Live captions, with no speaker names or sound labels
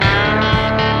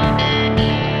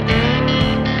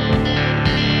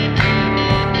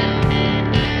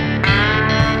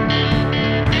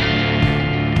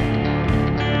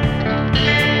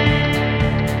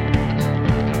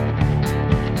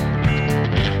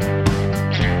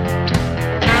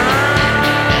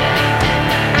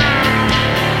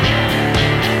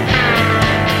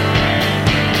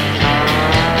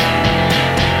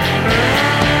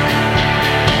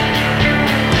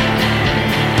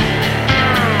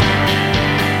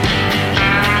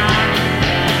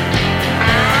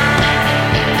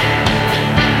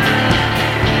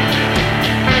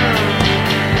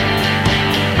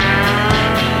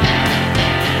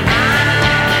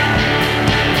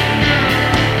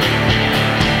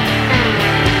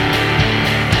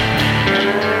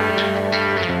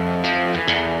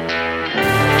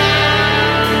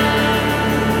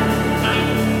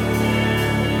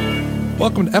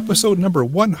Welcome to episode number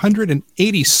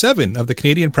 187 of the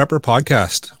Canadian Prepper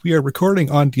Podcast. We are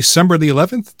recording on December the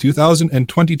 11th,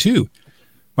 2022.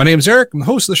 My name is Eric. I'm the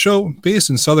host of the show, based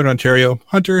in Southern Ontario,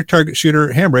 hunter, target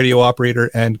shooter, ham radio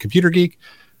operator, and computer geek.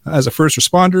 As a first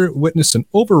responder, witnessed an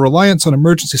over-reliance on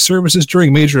emergency services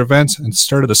during major events and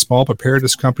started a small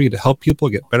preparedness company to help people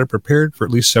get better prepared for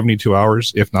at least 72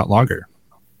 hours, if not longer.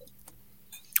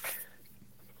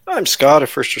 I'm Scott, a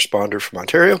first responder from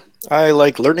Ontario. I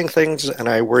like learning things and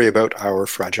I worry about our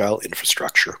fragile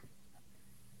infrastructure.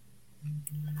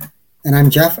 And I'm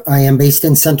Jeff. I am based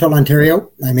in Central Ontario.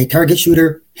 I'm a target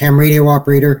shooter, ham radio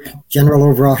operator, general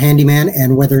overall handyman,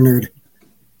 and weather nerd.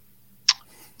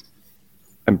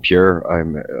 I'm Pierre. I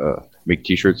make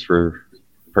t-shirts for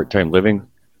part-time living.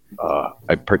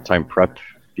 I part-time prep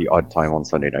the odd time on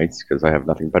Sunday nights because I have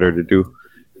nothing better to do,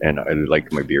 and I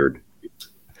like my beard.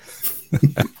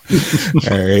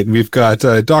 All right, we've got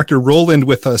Dr. Roland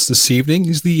with us this evening.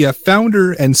 He's the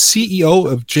founder and CEO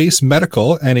of Jace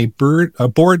Medical and a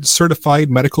board-certified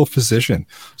medical physician.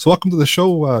 So welcome to the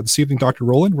show this evening, Dr.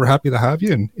 Roland. We're happy to have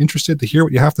you and interested to hear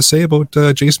what you have to say about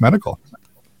Jace Medical.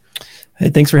 Hey,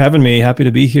 thanks for having me. Happy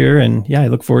to be here. And yeah, I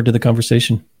look forward to the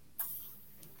conversation.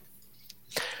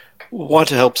 Want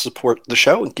to help support the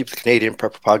show and keep the Canadian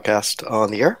Prepper Podcast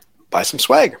on the air? Buy some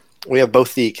swag. We have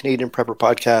both the Canadian Prepper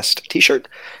Podcast t-shirt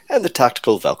and the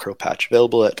tactical Velcro patch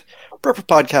available at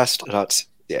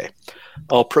prepperpodcast.ca.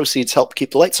 All proceeds help keep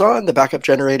the lights on, the backup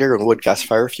generator, and wood gas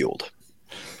fire fueled.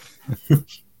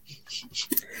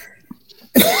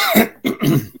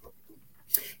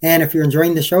 And if you're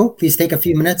enjoying the show, please take a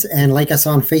few minutes and like us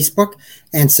on Facebook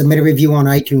and submit a review on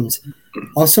iTunes.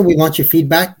 Also, we want your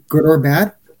feedback, good or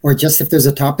bad, or just if there's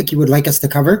a topic you would like us to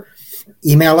cover.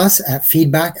 Email us at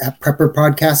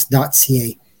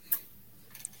feedback@prepperpodcast.ca.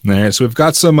 All right, so we've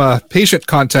got some patient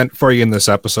content for you in this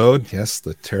episode. Yes,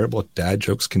 the terrible dad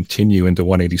jokes continue into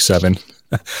 187.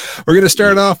 We're going to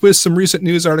start off with some recent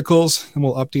news articles, and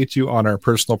we'll update you on our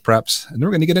personal preps. And then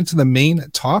we're going to get into the main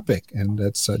topic, and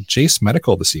that's Jace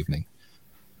Medical this evening.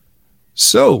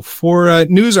 So for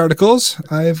news articles,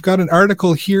 I've got an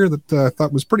article here that I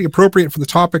thought was pretty appropriate for the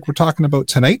topic we're talking about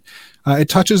tonight. It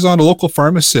touches on a local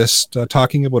pharmacist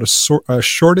talking about a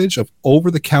shortage of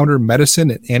over-the-counter medicine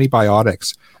and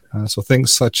antibiotics. So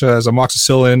things such as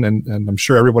amoxicillin, and I'm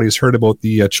sure everybody's heard about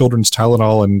the children's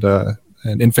Tylenol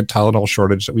and infant Tylenol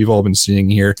shortage that we've all been seeing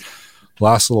here the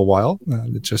last little while.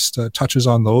 It just touches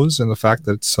on those and the fact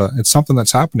that it's something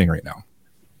that's happening right now.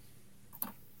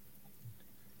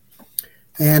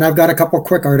 And I've got a couple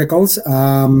quick articles.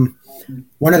 One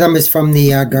of them is from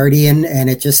the Guardian, and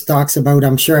it just talks about,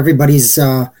 I'm sure everybody's,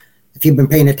 if you've been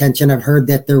paying attention, I've heard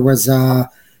that there was an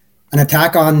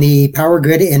attack on the power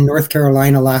grid in North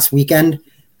Carolina last weekend.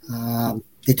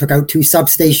 They took out 2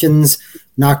 substations,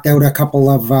 knocked out a couple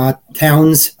of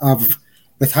towns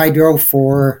with hydro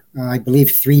for, I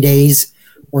believe, 3 days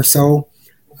or so.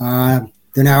 They're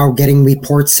now getting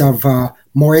reports of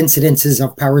more incidences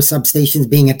of power substations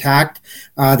being attacked,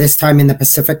 this time in the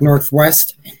Pacific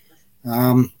Northwest.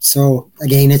 So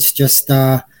again, it's just,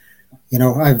 I've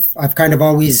kind of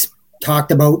always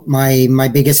talked about my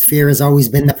biggest fear has always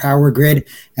been the power grid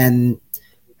and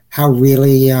how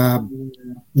really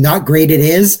not great it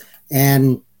is.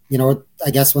 And,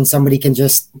 I guess when somebody can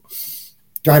just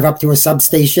drive up to a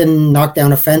substation, knock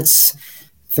down a fence,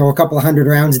 throw a couple of 100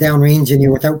 rounds downrange and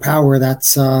you're without power, that's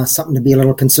something to be a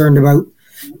little concerned about.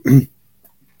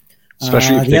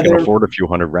 Especially if they can afford a few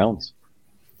 100 rounds.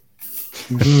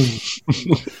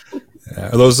 Mm-hmm.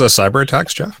 Are those cyber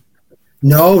attacks, Jeff?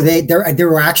 No, there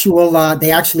were actual. They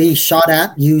actually shot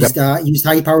at used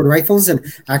high-powered rifles and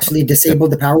actually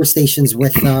disabled the power stations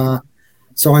with.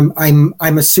 So I'm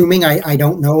assuming I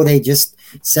don't know. They just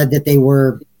said that they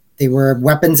were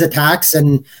weapons attacks,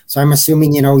 and so I'm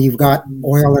assuming you've got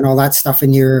oil and all that stuff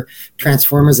in your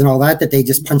transformers and all that they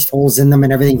just punched holes in them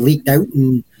and everything leaked out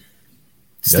and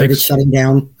started shutting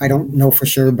down. I don't know for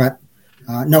sure, but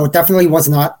no, it definitely was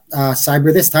not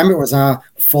cyber this time. It was a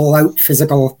full-out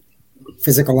physical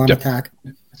attack.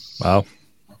 Wow.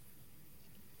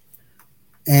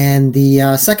 And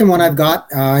the second one I've got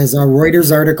is a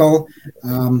Reuters article.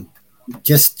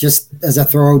 Just as a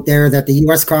throw out there, that the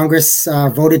U.S. Congress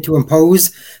voted to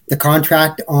impose the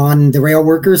contract on the rail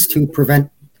workers to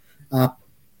prevent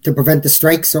the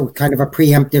strike. So kind of a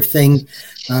preemptive thing.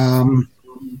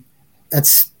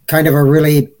 That's kind of a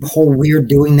really whole weird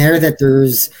doing there. That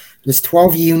there's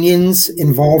 12 unions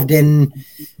involved in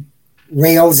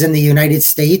rails in the United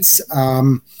States.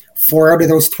 4 out of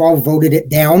those 12 voted it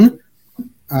down.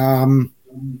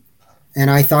 And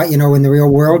I thought, in the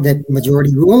real world that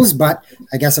majority rules, but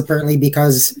I guess apparently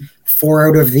because 4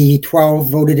 out of the 12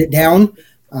 voted it down.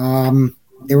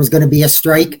 There was going to be a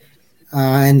strike,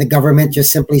 and the government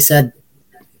just simply said,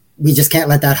 we just can't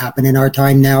let that happen in our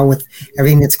time now with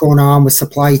everything that's going on with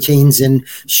supply chains and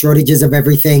shortages of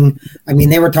everything. I mean,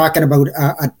 they were talking about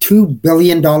a $2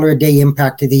 billion a day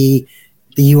impact to the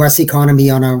U.S.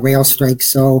 economy on a rail strike.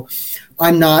 So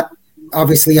I'm not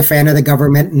obviously a fan of the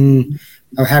government and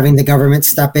of having the government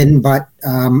step in, but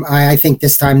I think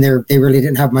this time they really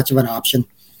didn't have much of an option.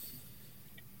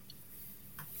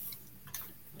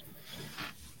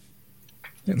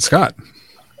 And Scott.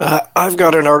 I've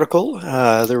got an article.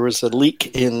 There was a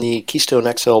leak in the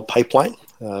Keystone XL pipeline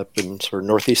in sort of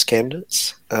northeast Canada.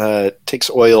 It takes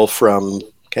oil from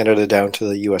Canada down to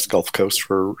the U.S. Gulf Coast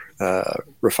for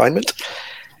refinement.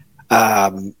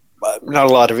 Not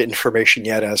a lot of information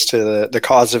yet as to the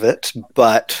cause of it,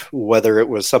 but whether it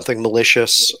was something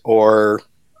malicious or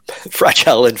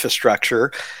fragile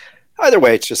infrastructure, either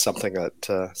way, it's just something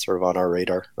that sort of on our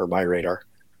radar, or my radar.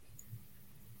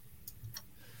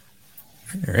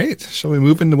 All right. Shall we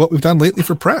move into what we've done lately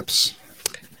for preps?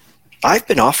 I've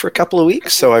been off for a couple of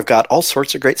weeks, so I've got all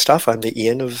sorts of great stuff. I'm the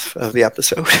Ian of the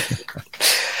episode.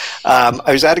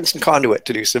 I was adding some conduit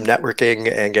to do some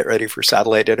networking and get ready for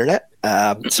satellite internet.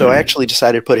 So I actually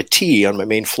decided to put a T on my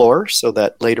main floor so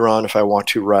that later on, if I want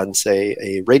to run, say,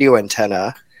 a radio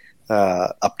antenna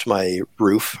up to my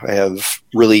roof, I have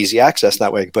really easy access.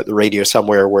 That way I can put the radio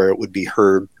somewhere where it would be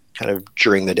heard kind of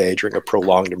during the day, during a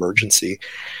prolonged emergency.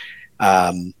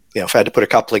 If I had to put a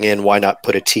coupling in, why not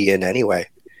put a T in anyway?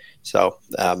 So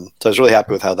I was really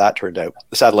happy with how that turned out.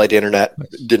 The satellite internet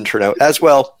didn't turn out as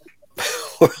well.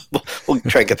 We'll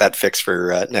try and get that fixed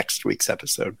for next week's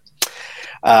episode.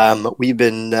 We've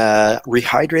been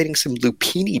rehydrating some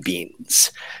lupini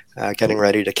beans, getting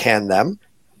ready to can them.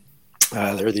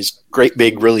 They're these great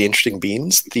big, really interesting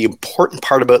beans. The important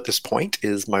part about this point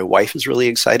is my wife is really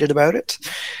excited about it.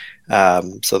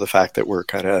 So the fact that we're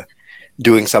kind of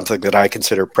doing something that I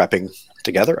consider prepping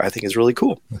together, I think is really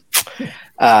cool.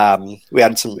 We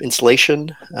added some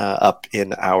insulation up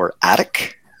in our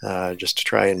attic just to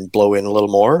try and blow in a little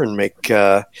more and make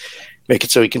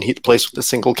it so you can heat the place with a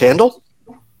single candle.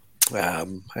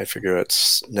 I figure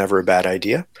it's never a bad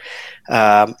idea.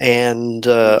 And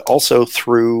also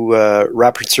through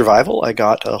Rapid Survival, I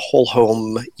got a whole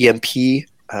home EMP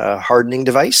hardening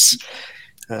device.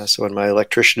 So when my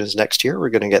electrician is next year, we're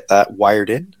going to get that wired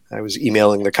in. I was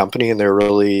emailing the company, and they're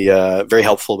really very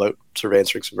helpful about sort of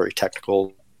answering some very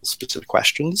technical, specific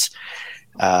questions,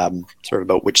 sort of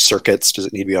about which circuits does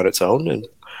it need to be on its own. And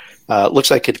it looks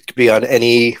like it could be on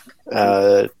any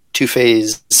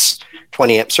two-phase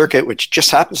 20-amp circuit, which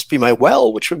just happens to be my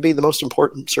well, which would be the most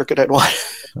important circuit I'd want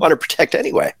to protect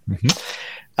anyway.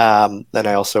 Mm-hmm. Then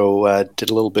I also did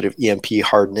a little bit of EMP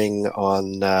hardening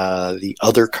on the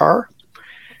other car.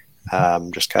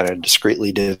 Just kind of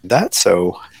discreetly did that,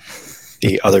 so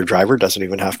the other driver doesn't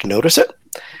even have to notice it.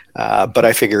 But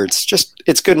I figure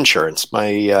it's good insurance.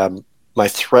 My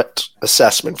threat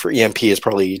assessment for EMP has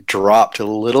probably dropped a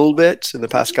little bit in the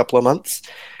past couple of months,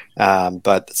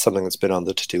 but it's something that's been on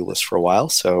the to-do list for a while.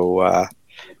 So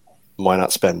why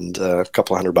not spend a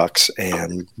couple $100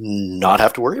 and not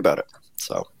have to worry about it?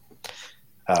 So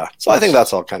I think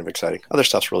that's all kind of exciting. Other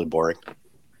stuff's really boring.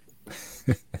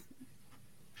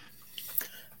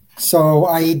 So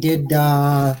I did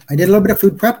a little bit of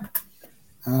food prep.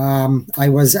 I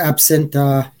was absent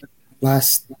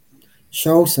last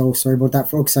show, so sorry about that,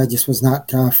 folks. I just was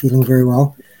not feeling very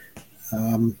well.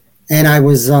 And I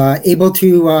was able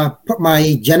to put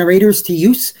my generators to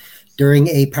use during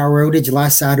a power outage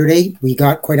last Saturday. We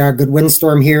got quite a good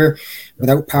windstorm here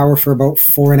without power for about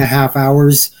 4.5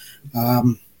 hours.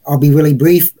 I'll be really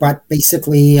brief, but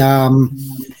basically a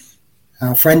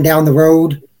friend down the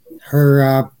road,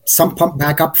 her sump pump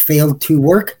backup failed to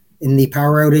work in the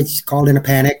power outage, called in a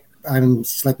panic.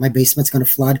 It's like my basement's going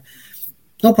to flood.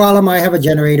 No problem. I have a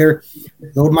generator.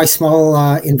 Load my small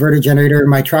inverter generator in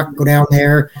my truck, go down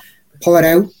there, pull it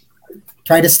out,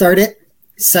 try to start it.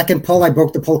 Second pull, I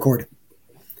broke the pull cord.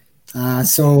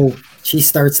 So she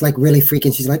starts like really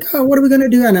freaking. She's like, oh, what are we going to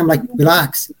do? And I'm like,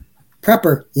 relax.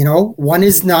 Prepper, 1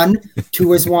 is none,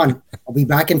 2 is 1. I'll be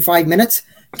back in 5 minutes.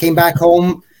 Came back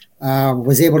home.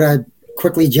 Was able to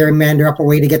quickly gerrymander up a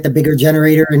way to get the bigger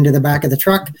generator into the back of the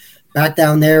truck, back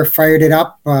down there, fired it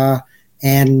up,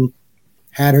 and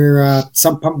had her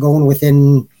sump pump going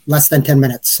within less than 10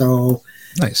 minutes. So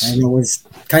nice. And it was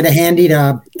kind of handy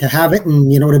to have it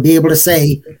and, to be able to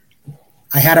say,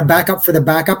 I had a backup for the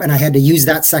backup and I had to use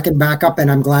that second backup,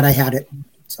 and I'm glad I had it.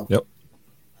 So. Yep.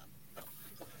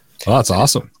 Oh, that's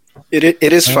awesome.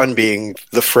 It is fun being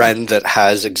the friend that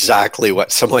has exactly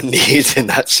what someone needs in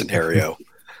that scenario.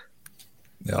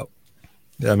 Yeah.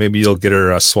 Yeah, maybe you'll get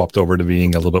her swapped over to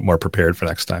being a little bit more prepared for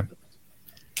next time.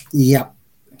 Yep.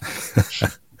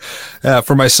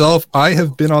 For myself, I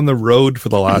have been on the road for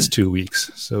the last 2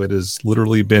 weeks. So it has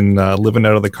literally been living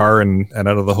out of the car and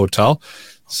out of the hotel.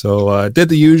 So did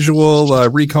the usual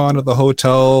recon of the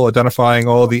hotel, identifying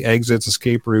all the exits,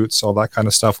 escape routes, all that kind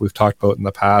of stuff we've talked about in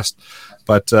the past.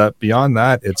 But beyond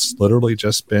that, it's literally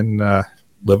just been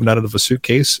living out of a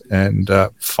suitcase, and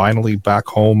finally back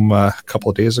home a couple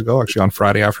of days ago, actually on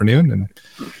Friday afternoon, and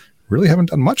really haven't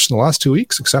done much in the last 2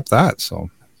 weeks except that. So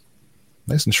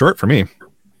nice and short for me.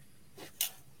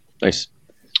 Nice.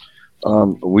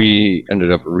 We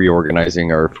ended up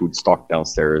reorganizing our food stock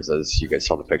downstairs, as you guys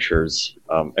saw the pictures.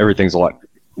 Everything's a lot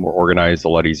more organized, a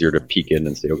lot easier to peek in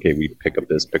and say, okay, we pick up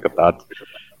this, pick up that.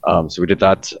 So we did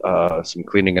that, some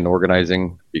cleaning and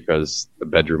organizing, because the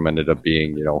bedroom ended up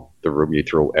being, the room you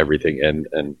throw everything in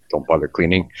and don't bother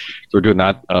cleaning. So we're doing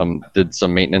that. Did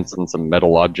some maintenance on some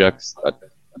metal objects that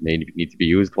may need to be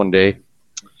used one day,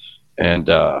 and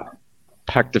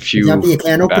packed a few. Is that be a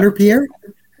can opener, Pierre?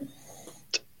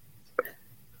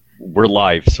 We're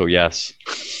live, so yes.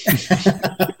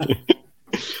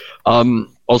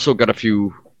 Also got a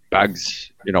few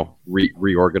bags,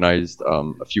 reorganized,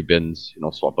 a few bins,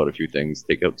 swap out a few things,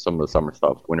 take out some of the summer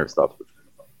stuff, winter stuff,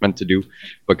 meant to do,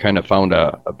 but kind of found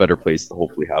a better place to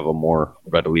hopefully have a more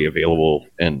readily available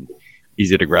and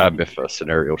easy to grab if a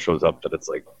scenario shows up that it's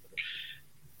like,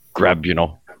 grab,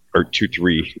 or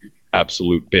 2-3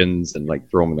 absolute bins and like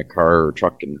throw them in the car or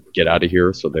truck and get out of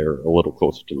here. So they're a little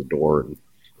closer to the door and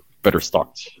better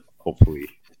stocked, hopefully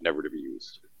never to be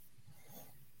used.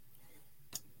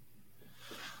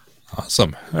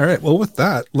 Awesome. All right. Well, with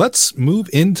that, let's move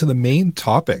into the main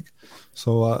topic.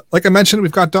 So, like I mentioned,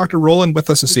 we've got Dr. Roland with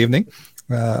us this evening.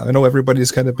 I know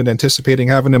everybody's kind of been anticipating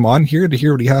having him on here to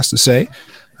hear what he has to say.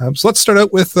 So let's start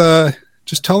out with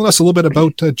just telling us a little bit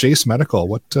about Jase Medical.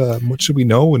 What should we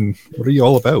know, and what are you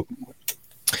all about?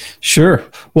 Sure.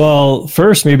 Well,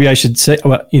 first, maybe I should say,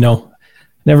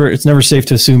 it's never safe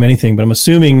to assume anything, but I'm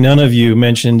assuming none of you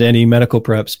mentioned any medical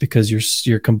preps because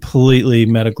you're completely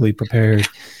medically prepared,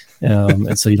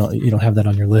 and so you don't have that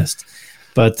on your list.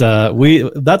 But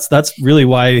that's really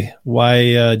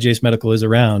why Jase Medical is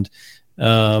around.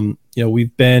 We're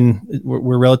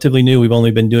relatively new. We've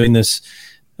only been doing this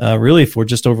really for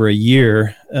just over a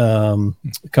year. The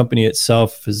company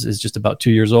itself is just about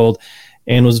 2 years old,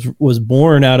 and was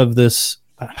born out of this.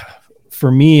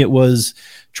 For me, it was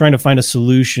trying to find a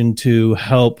solution to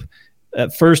help.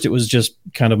 At first, it was just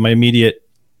kind of my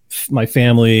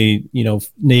family,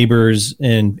 neighbors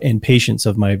and patients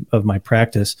of my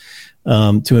practice,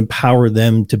 to empower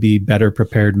them to be better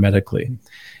prepared medically.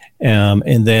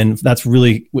 And then that's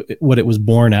really what it was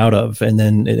born out of. And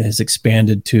then it has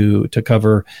expanded to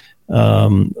cover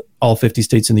all 50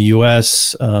 states in the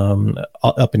US,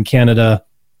 up in Canada.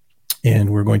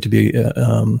 And we're going to be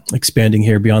expanding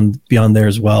here beyond there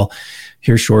as well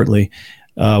here shortly.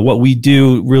 What we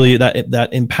do really, that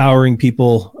empowering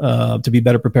people to be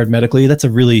better prepared medically, that's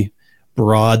a really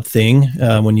broad thing.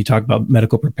 When you talk about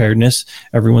medical preparedness,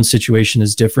 everyone's situation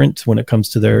is different when it comes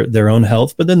to their own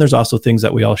health. But then there's also things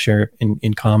that we all share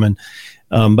in common.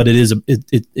 But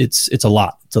it's a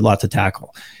lot. It's a lot to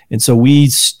tackle. And so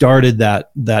we started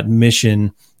that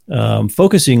mission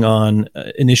focusing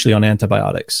initially on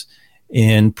antibiotics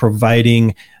and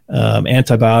providing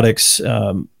antibiotics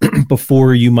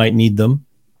before you might need them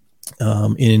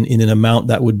in an amount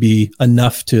that would be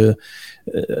enough to.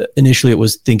 Initially, it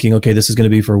was thinking, okay, this is going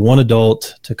to be for one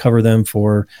adult to cover them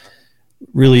for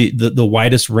really the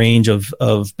widest range of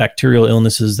bacterial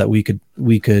illnesses that we could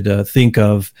think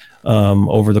of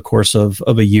over the course of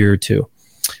a year or two.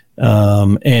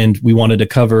 And we wanted to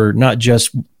cover not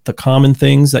just the common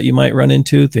things that you might run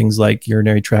into, things like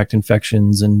urinary tract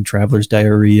infections and traveler's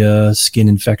diarrhea, skin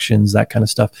infections, that kind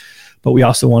of stuff. But we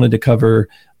also wanted to cover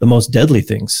the most deadly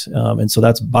things. And so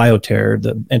that's bioterror.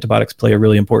 The antibiotics play a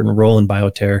really important role in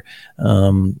bioterror.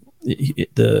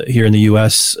 Here in the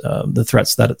U.S.,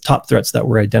 the top threats that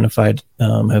were identified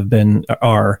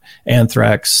are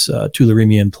anthrax,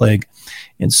 tularemia, and plague.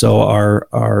 And so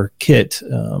our kit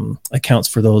accounts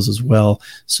for those as well,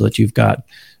 so that you've got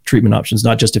treatment options,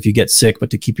 not just if you get sick, but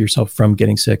to keep yourself from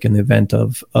getting sick in the event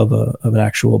of an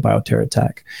actual bioterror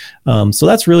attack. So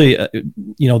that's really,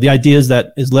 the idea is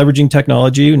leveraging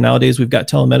technology. Nowadays, we've got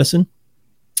telemedicine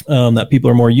that people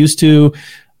are more used to,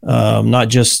 not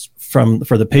just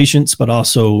for the patients, but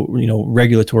also,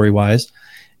 regulatory wise.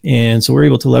 And so we're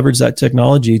able to leverage that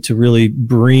technology to really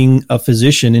bring a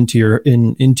physician into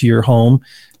your home,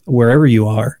 wherever you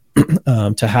are,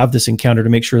 to have this encounter, to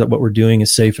make sure that what we're doing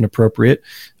is safe and appropriate.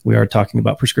 We are talking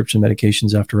about prescription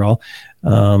medications after all,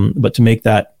 but to make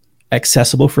that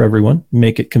accessible for everyone,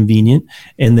 make it convenient.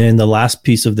 And then the last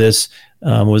piece of this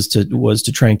was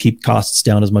to try and keep costs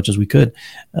down as much as we could.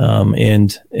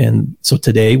 And so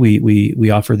today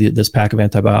we offer this pack of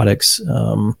antibiotics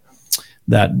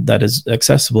that is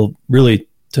accessible really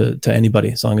to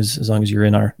anybody, as long as you're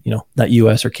in our, that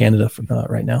US or Canada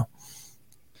right now.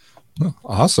 Oh,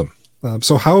 awesome.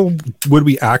 So how would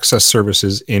we access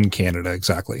services in Canada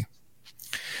exactly?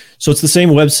 So it's the same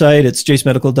website. It's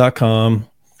jacemedical.com.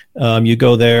 You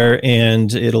go there,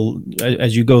 and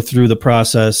as you go through the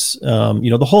process,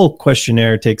 the whole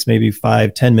questionnaire takes maybe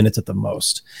 5-10 minutes at the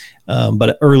most.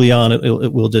 But early on,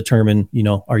 it will determine,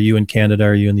 are you in Canada?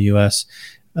 Are you in the US?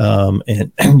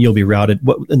 And you'll be routed.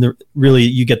 Really,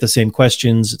 you get the same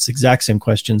questions. It's the exact same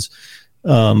questions.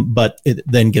 But it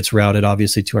then gets routed,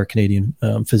 obviously, to our Canadian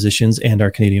physicians and our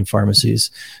Canadian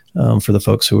pharmacies for the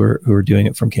folks who are doing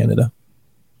it from Canada.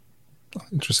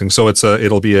 Interesting. So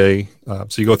it'll be so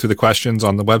you go through the questions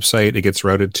on the website. It gets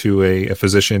routed to a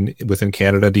physician within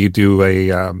Canada. Do you do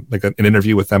an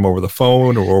interview with them over the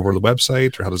phone or over the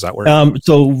website, or how does that work?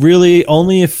 So really,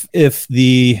 only if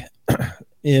the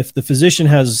physician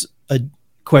has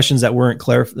questions that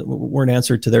weren't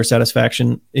answered to their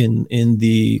satisfaction in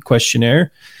the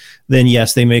questionnaire, then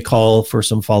yes, they may call for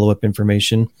some follow-up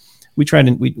information. We've tried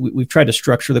to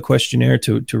structure the questionnaire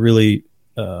to really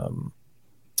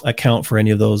account for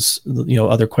any of those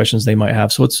other questions they might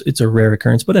have. So it's a rare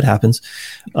occurrence, but it happens.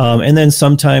 And then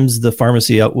sometimes the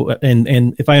pharmacy,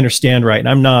 and if I understand right, and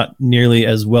I'm not nearly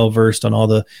as well versed on all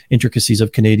the intricacies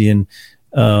of Canadian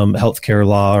healthcare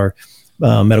law or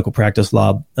medical practice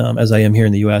law as I am here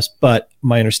in the US, but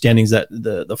my understanding is that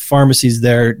the pharmacies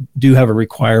there do have a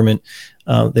requirement.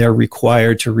 They are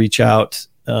required to reach out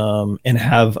and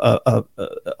have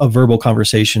a verbal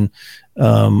conversation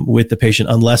with the patient,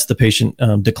 unless the patient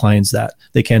declines that.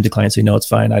 They can decline and say, no, it's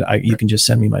fine. You can just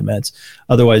send me my meds.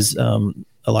 Otherwise,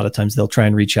 a lot of times they'll try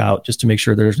and reach out just to make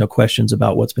sure there's no questions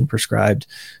about what's been prescribed.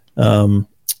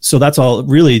 So that's all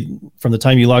really. From the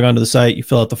time you log onto the site, you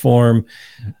fill out the form,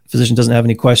 physician doesn't have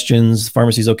any questions,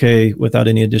 pharmacy's okay without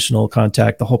any additional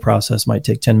contact. The whole process might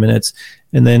take 10 minutes.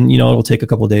 And then, it'll take a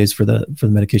couple of days for the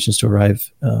medications to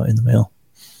arrive in the mail.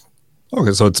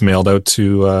 Okay, so it's mailed out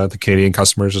to the Canadian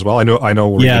customers as well. I know.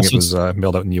 It was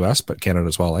mailed out in the US, but Canada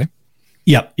as well, eh?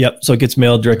 Yep. So it gets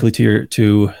mailed directly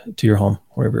to your home,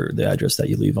 wherever the address that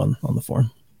you leave on the form.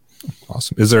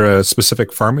 Awesome. Is there a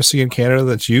specific pharmacy in Canada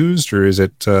that's used, or is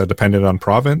it dependent on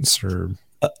province? Or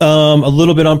a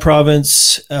little bit on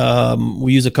province.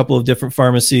 We use a couple of different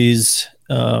pharmacies.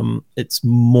 It's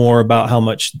more about how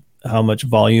much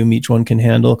volume each one can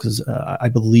handle, because I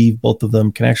believe both of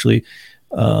them can actually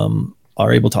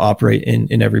are able to operate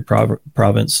in every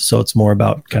province. So it's more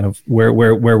about kind of where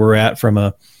we're at from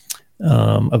a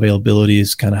availability,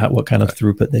 is kind of what kind of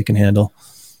throughput they can handle.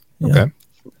 Yeah. Okay.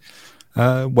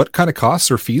 What kind of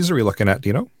costs or fees are we looking at? Do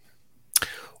you know?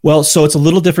 Well, so it's a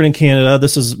little different in Canada.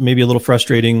 This is maybe a little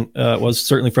frustrating. It was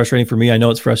certainly frustrating for me. I know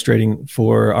it's frustrating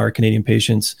for our Canadian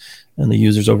patients and the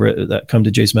users that come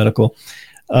to Jace Medical.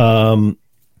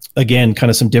 Again, kind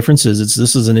of some differences.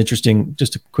 This is an interesting,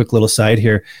 just a quick little side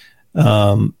here.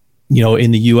 In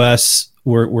the US,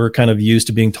 we're kind of used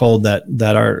to being told that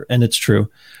and it's true,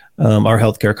 our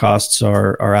healthcare costs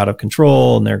are out of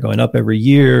control and they're going up every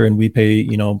year, and we pay,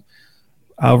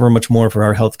 however much more for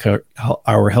our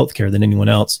healthcare than anyone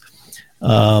else.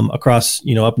 Across,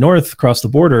 up north, across the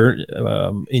border,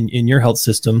 in your health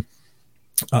system,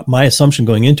 my assumption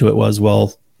going into it was,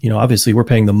 well, obviously we're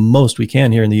paying the most we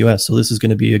can here in the US, so this is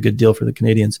going to be a good deal for the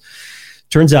Canadians.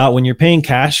 Turns out when you're paying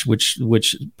cash, which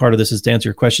part of this is to answer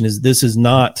your question, is this is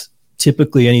not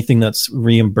typically anything that's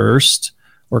reimbursed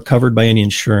or covered by any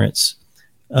insurance.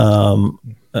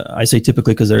 I say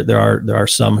typically because there are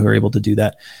some who are able to do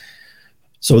that.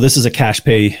 So this is a cash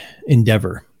pay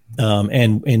endeavor.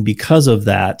 And because of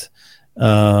that,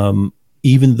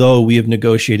 even though we have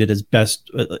negotiated as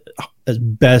best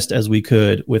as we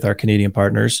could with our Canadian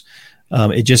partners,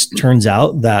 it just turns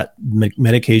out that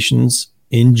medications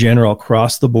in general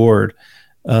across the board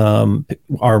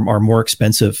are more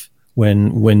expensive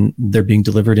when they're being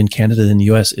delivered in Canada than the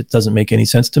US. It doesn't make any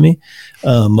sense to me.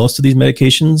 Most of these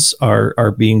medications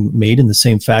are being made in the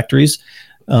same factories.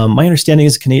 My understanding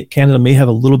is Canada may have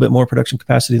a little bit more production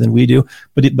capacity than we do,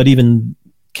 but even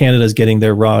Canada is getting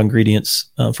their raw ingredients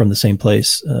from the same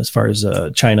place as far as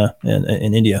China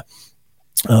and India.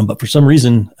 But for some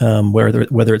reason,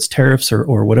 whether it's tariffs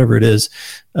or whatever it is,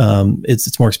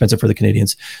 it's more expensive for the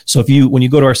Canadians. So when you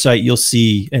go to our site, you'll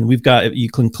see, and you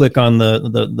can click on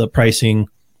the pricing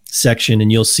section,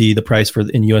 and you'll see the price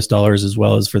in US dollars as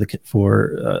well as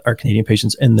for our Canadian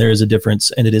patients. And there is a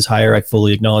difference, and it is higher. I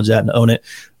fully acknowledge that and own it.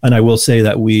 And I will say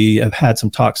that we have had some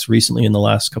talks recently in the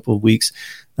last couple of weeks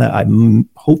that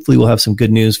hopefully we'll have some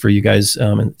good news for you guys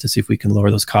and to see if we can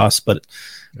lower those costs. But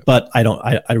I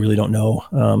really don't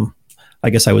know. I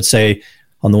guess I would say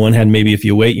on the one hand, maybe if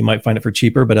you wait, you might find it for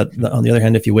cheaper. But on the other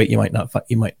hand, if you wait, you might not.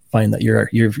 You might find that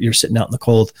you're sitting out in the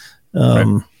cold.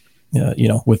 Right.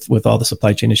 With all the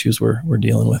supply chain issues we're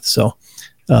dealing with. So,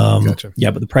 Gotcha.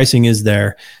 yeah, but the pricing is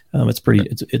there.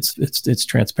 It's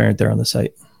transparent there on the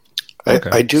site.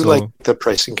 I do like the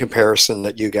pricing comparison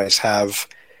that you guys have,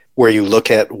 where you look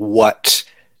at what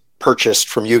purchased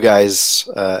from you guys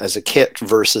as a kit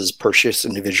versus purchased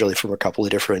individually from a couple of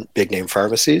different big name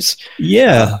pharmacies.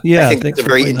 Yeah. I think it's a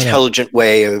very intelligent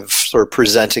way of sort of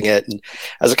presenting it. And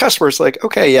as a customer, it's like,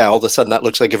 okay, yeah, all of a sudden that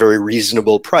looks like a very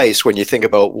reasonable price when you think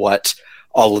about what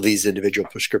all of these individual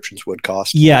prescriptions would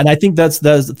cost. Yeah. And I think that's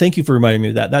thank you for reminding me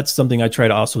of that. That's something I try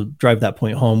to also drive that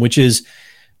point home, which is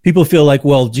people feel like,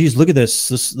 well, geez, look at this.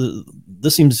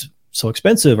 This seems so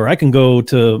expensive, or I can go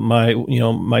to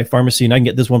my pharmacy and I can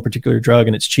get this one particular drug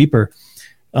and it's cheaper.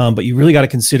 But you really got to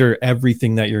consider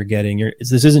everything that you're getting.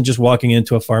 This isn't just walking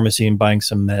into a pharmacy and buying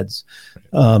some meds.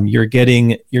 You're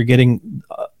getting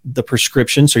the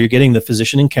prescription. So you're getting the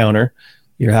physician encounter.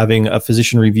 You're having a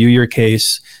physician review your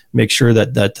case, make sure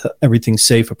that everything's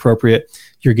safe, appropriate.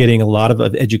 You're getting a lot of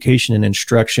education and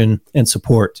instruction and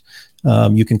support.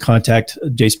 You can contact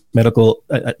Jace Medical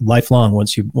lifelong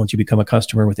once you become a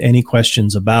customer with any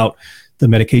questions about the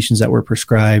medications that were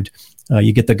prescribed.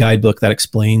 You get the guidebook that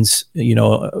explains,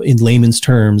 in layman's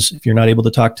terms, if you're not able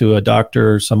to talk to a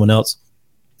doctor or someone else,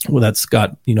 well, that's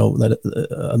got,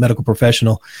 a medical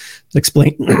professional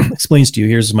explains to you,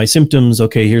 here's my symptoms.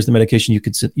 Okay, here's the medication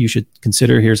you should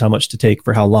consider. Here's how much to take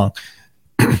for how long.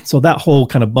 So that whole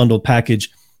kind of bundled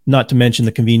package, not to mention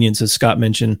the convenience, as Scott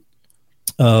mentioned,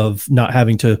 of not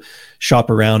having to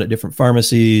shop around at different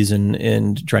pharmacies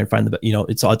and try and find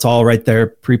it's all right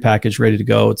there, prepackaged, ready to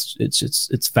go.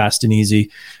 It's fast and easy,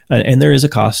 and there is a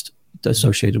cost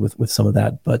associated with some of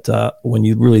that. But when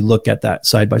you really look at that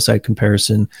side by side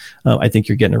comparison, I think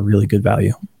you're getting a really good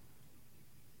value.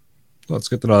 Well, that's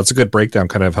good to know. It's a good breakdown.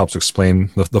 Kind of helps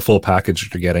explain the full package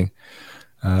that you're getting.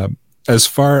 As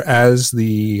far as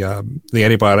the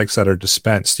antibiotics that are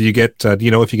dispensed, do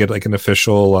you know if you get like an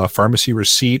official pharmacy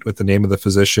receipt with the name of the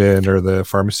physician or the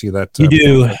pharmacy that you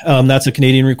do? That's a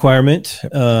Canadian requirement.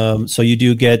 So you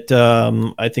do get,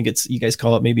 I think you guys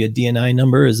call it maybe a DNI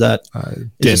number. Is that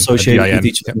is associated with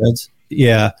each of the meds?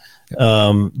 Yeah.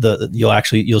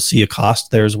 You'll see a cost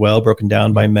there as well, broken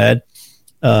down by med.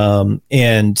 So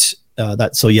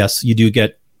yes, you do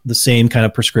get the same kind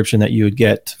of prescription that you would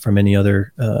get from any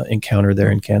other encounter there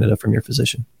in Canada from your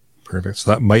physician. Perfect. So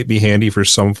that might be handy for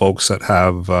some folks that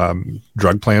have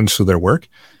drug plans through their work.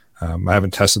 I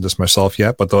haven't tested this myself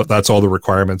yet, but that's all the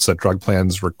requirements that drug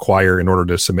plans require in order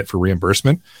to submit for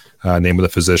reimbursement. Name of the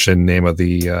physician, name of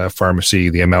the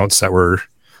pharmacy, the amounts that were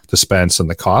dispensed, and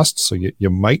the costs. So you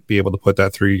might be able to put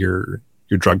that through your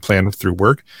drug plan through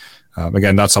work.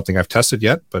 Again, not something I've tested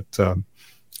yet, but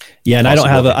yeah, and I don't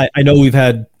have I know we've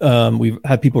had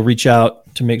people reach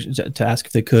out to ask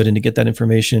if they could and to get that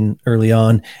information early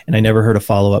on, and I never heard a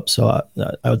follow up. So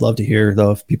I would love to hear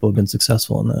though if people have been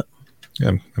successful in that.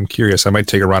 Yeah, I'm curious. I might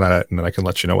take a run at it, and then I can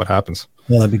let you know what happens.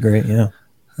 Yeah, that'd be great. Yeah.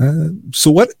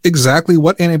 So what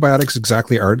antibiotics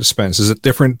exactly are dispensed? Is it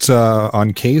different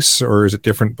on case, or is it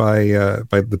different by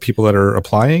the people that are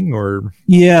applying, or?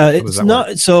 Yeah, it's not.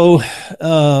 Work? So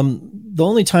the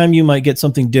only time you might get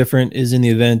something different is in the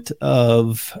event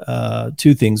of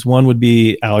two things. One would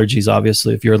be allergies,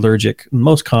 obviously, if you're allergic. The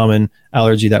most common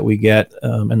allergy that we get,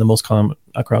 and the most common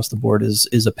across the board,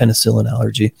 is a penicillin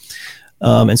allergy.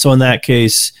 And so in that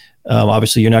case,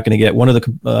 obviously, you're not going to get one of the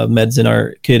meds in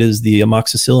our kit is the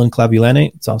amoxicillin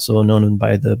clavulanate. It's also known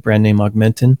by the brand name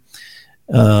Augmentin.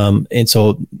 And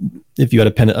so if you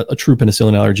had a true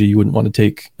penicillin allergy, you wouldn't want to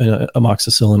take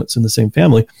amoxicillin. It's in the same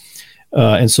family.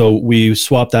 And so we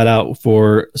swapped that out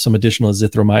for some additional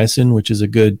azithromycin, which is a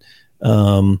good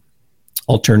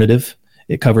alternative.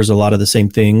 It covers a lot of the same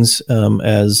things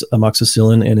as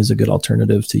amoxicillin and is a good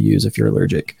alternative to use if you're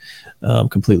allergic.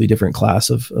 Completely different class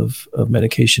of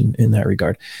medication in that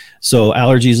regard. So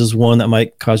allergies is one that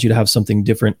might cause you to have something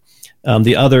different.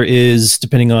 The other is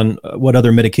depending on what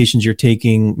other medications you're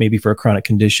taking, maybe for a chronic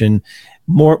condition.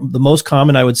 The most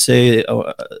common, I would say,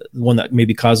 one that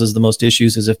maybe causes the most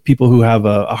issues is if people who have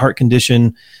a heart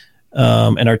condition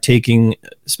and are taking,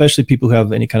 especially people who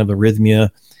have any kind of arrhythmia,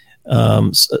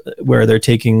 where they're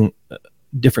taking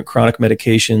different chronic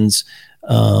medications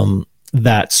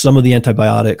that some of the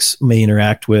antibiotics may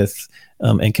interact with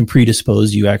and can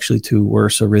predispose you actually to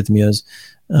worse arrhythmias.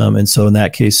 And so in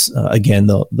that case, again,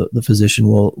 the physician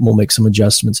will make some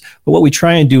adjustments. But what we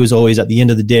try and do is always, at the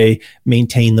end of the day,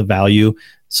 maintain the value.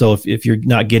 So if you're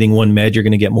not getting one med, you're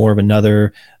going to get more of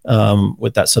another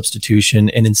with that substitution.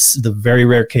 And in the very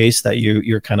rare case that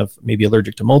you're kind of maybe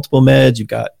allergic to multiple meds, you've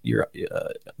got your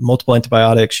multiple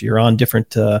antibiotics, you're on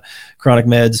different chronic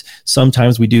meds,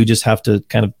 sometimes we do just have to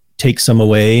kind of take some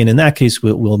away, and in that case,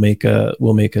 we'll make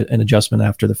an adjustment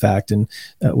after the fact, and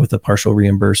with a partial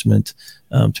reimbursement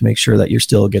to make sure that you're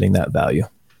still getting that value.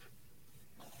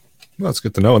 Well, that's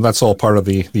good to know, and that's all part of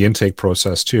the intake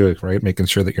process too, right? Making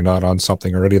sure that you're not on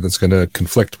something already that's going to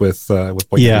conflict with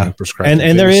what you're being prescribed.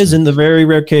 And there is, in the very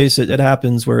rare case, it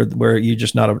happens where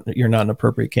you're not an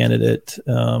appropriate candidate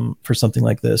for something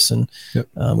like this, and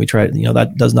we try.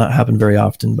 That does not happen very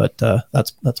often, but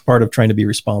that's part of trying to be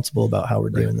responsible about how we're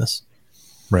doing this.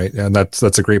 Right. And that's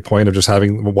a great point of just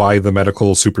having why the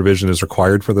medical supervision is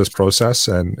required for this process,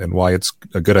 and why it's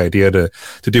a good idea to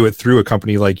do it through a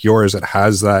company like yours that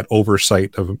has that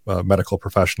oversight of medical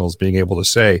professionals being able to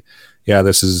say, yeah,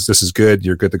 this is good.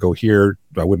 You're good to go here.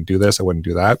 I wouldn't do this. I wouldn't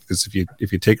do that. Because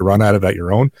if you take a run at it at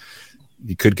your own,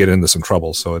 you could get into some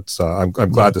trouble. So it's I'm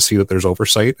glad to see that there's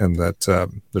oversight, and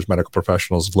that there's medical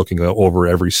professionals looking over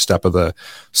every step of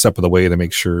the way to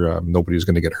make sure nobody's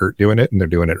going to get hurt doing it, and they're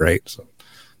doing it right.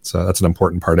 So that's an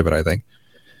important part of it, I think.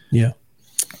 Yeah.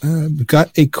 We've got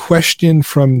a question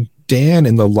from Dan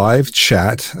in the live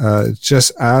chat,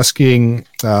 just asking,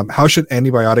 how should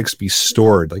antibiotics be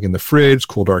stored? Like in the fridge,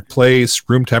 cool, dark place,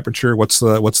 room temperature? What's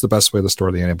the best way to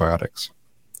store the antibiotics?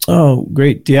 Oh,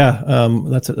 great. Yeah.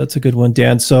 That's a good one,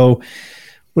 Dan. So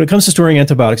when it comes to storing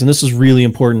antibiotics, and this is really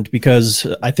important because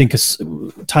I think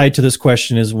tied to this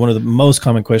question is one of the most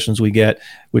common questions we get,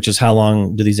 which is how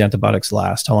long do these antibiotics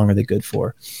last? How long are they good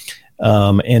for?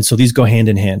 And so these go hand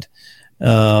in hand.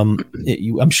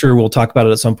 I'm sure we'll talk about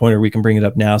it at some point, or we can bring it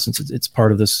up now since it's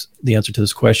part of the answer to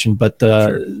this question. But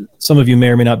some of you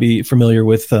may or may not be familiar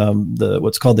with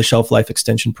what's called the Shelf Life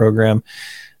Extension Program.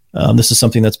 This is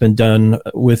something that's been done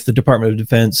with the Department of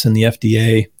Defense and the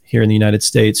FDA here in the United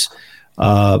States.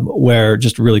 Where,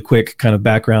 just a really quick kind of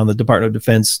background, the Department of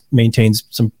Defense maintains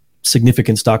some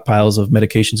significant stockpiles of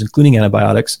medications, including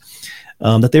antibiotics,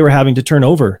 that they were having to turn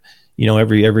over,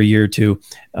 every year or two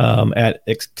at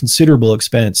considerable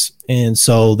expense. And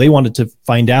so they wanted to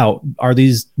find out, are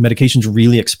these medications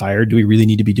really expired? Do we really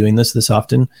need to be doing this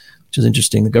often? Which is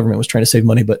interesting. The government was trying to save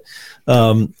money, but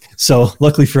so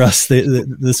luckily for us,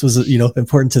 this was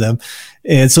important to them.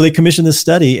 And so they commissioned this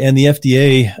study, and the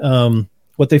FDA,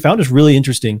 what they found is really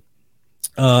interesting.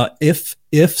 If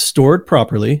stored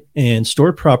properly, and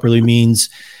stored properly means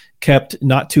kept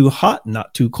not too hot,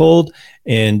 not too cold,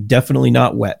 and definitely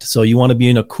not wet. So you want to be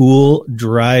in a cool,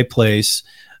 dry place.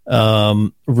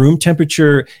 Room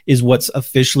temperature is what's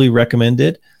officially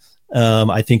recommended.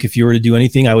 I think if you were to do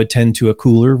anything, I would tend to a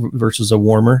cooler versus a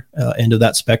warmer end of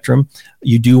that spectrum.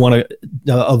 You do want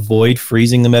to avoid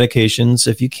freezing the medications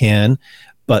if you can.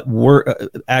 But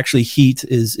actually, heat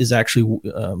is actually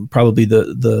probably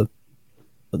the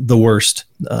worst,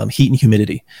 heat and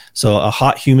humidity. So a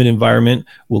hot, humid environment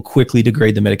will quickly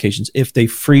degrade the medications. If they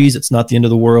freeze, it's not the end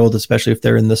of the world, especially if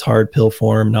they're in this hard pill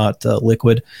form, not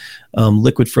liquid.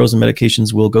 Liquid frozen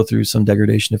medications will go through some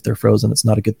degradation if they're frozen. It's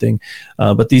not a good thing.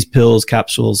 But these pills,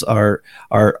 capsules are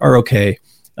okay.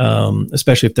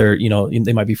 Especially if they're,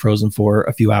 they might be frozen for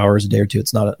a few hours, a day or two.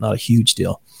 It's not a huge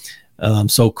deal.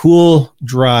 So cool,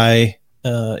 dry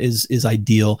is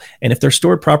ideal. And if they're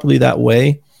stored properly that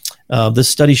way, this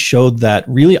study showed that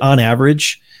really on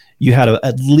average, you had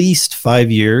at least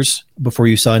 5 years before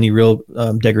you saw any real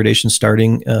degradation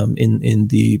starting in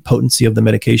the potency of the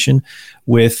medication,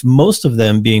 with most of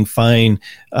them being fine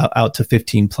out to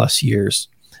 15 plus years.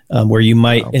 Where you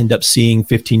might end up seeing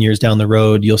 15 years down the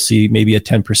road, you'll see maybe a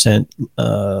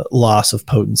 10% loss of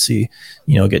potency,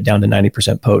 get down to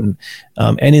 90% potent.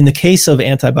 And in the case of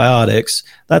antibiotics,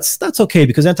 that's okay,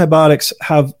 because antibiotics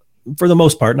have, for the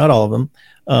most part, not all of them,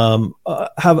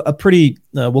 have a pretty,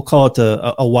 we'll call it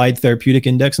a wide therapeutic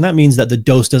index. And that means that the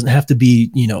dose doesn't have to be,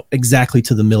 exactly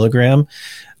to the milligram.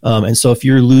 And so if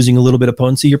you're losing a little bit of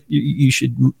potency, you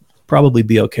should probably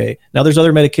be okay. Now there's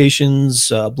other medications,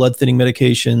 blood thinning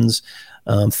medications,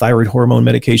 thyroid hormone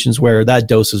medications, where that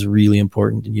dose is really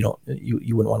important, and you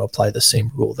wouldn't want to apply the same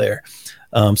rule there.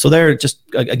 So there, just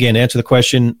again, answer the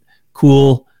question: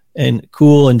 cool and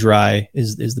dry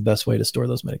is the best way to store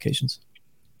those medications.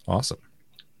 Awesome.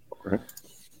 Okay.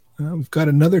 We've got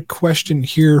another question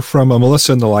here from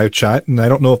Melissa in the live chat, and I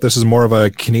don't know if this is more of a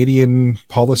Canadian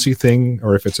policy thing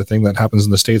or if it's a thing that happens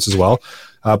in the States as well.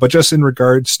 But just in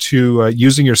regards to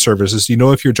using your services, do you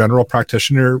know if your general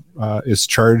practitioner is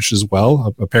charged as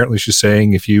well? Apparently, she's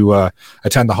saying if you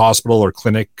attend the hospital or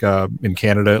clinic in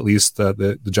Canada, at least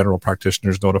the general practitioner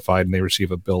is notified and they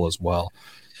receive a bill as well.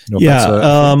 You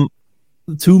know,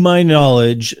 to my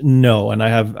knowledge, no, and I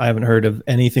haven't heard of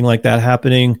anything like that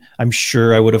happening. I'm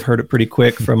sure I would have heard it pretty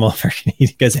quick from all of our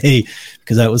Canadian guys,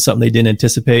 because that was something they didn't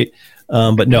anticipate.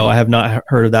 But no, I have not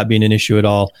heard of that being an issue at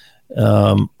all.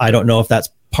 I don't know if that's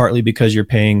partly because you're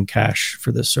paying cash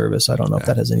for this service. I don't know if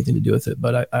that has anything to do with it,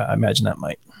 but I imagine that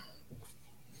might.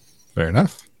 Fair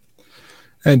enough.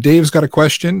 And Dave's got a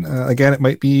question. Again, it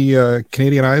might be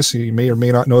Canadianized, so you may or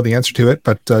may not know the answer to it.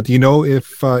 But do you know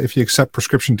if you accept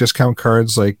prescription discount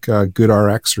cards like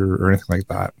GoodRx or anything like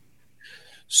that?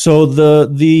 So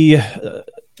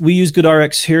we use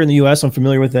GoodRx here in the U.S. I'm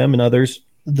familiar with them and others.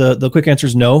 The quick answer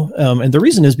is no, and the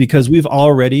reason is because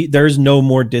there's no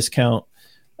more discount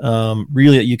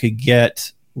really that you could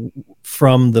get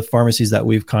from the pharmacies that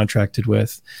we've contracted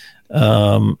with,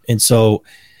 and so.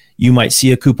 You might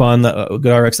see a coupon,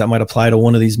 GoodRx, that might apply to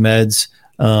one of these meds.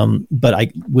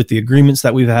 But with the agreements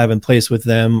that we have in place with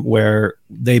them, where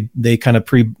they kind of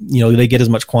they get as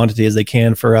much quantity as they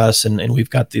can for us, and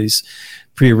we've got these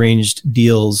prearranged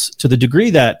deals to the degree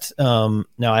that now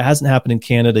it hasn't happened in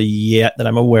Canada yet that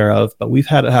I'm aware of, but we've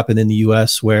had it happen in the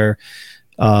US where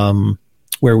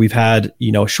we've had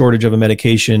a shortage of a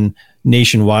medication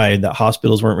nationwide, that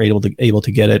hospitals weren't able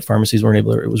to get it, pharmacies weren't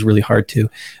able to, it was really hard to,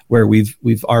 where we've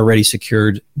already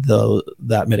secured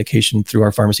that medication through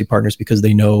our pharmacy partners because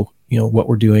they know what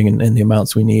we're doing and the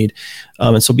amounts we need,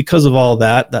 and so because of all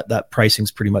that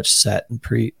pricing's pretty much set, and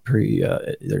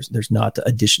there's not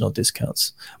additional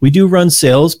discounts. We do run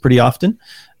sales pretty often,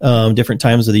 different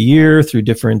times of the year through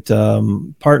different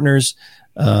partners,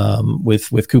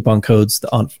 with coupon codes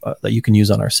that you can use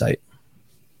on our site.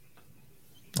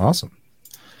 Awesome.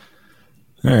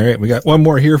 All right, we got one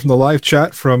more here from the live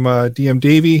chat from DM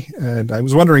Davey, and I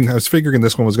was figuring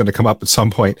this one was going to come up at some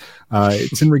point.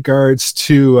 It's in regards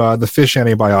to the fish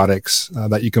antibiotics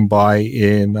that you can buy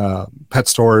in pet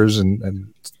stores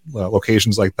and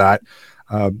locations like that.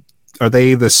 Are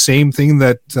they the same thing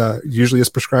that usually is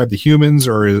prescribed to humans,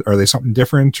 or are they something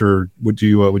different, or would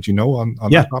you know on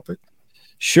that topic?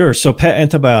 Sure. So pet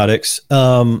antibiotics,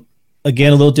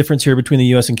 again, a little difference here between the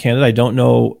U.S. and Canada. I don't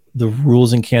know the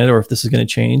rules in Canada or if this is going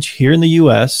to change. Here in the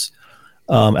U.S.,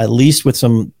 at least with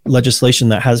some legislation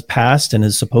that has passed and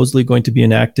is supposedly going to be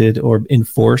enacted or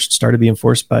start to be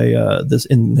enforced by this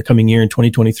in the coming year in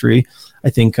 2023, I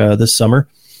think this summer,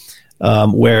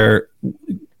 where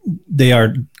they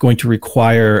are going to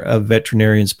require a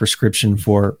veterinarian's prescription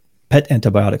for pet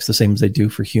antibiotics, the same as they do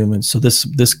for humans. So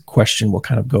this question will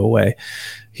kind of go away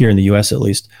here in the U.S. at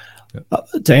least.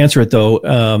 To answer it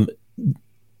though,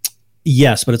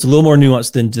 yes, but it's a little more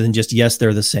nuanced than just yes,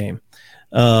 they're the same.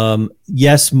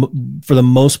 Yes, for the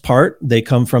most part, they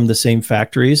come from the same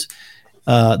factories.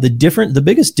 The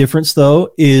biggest difference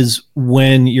though is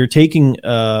when you're taking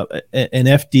an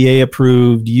FDA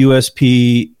approved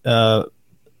USP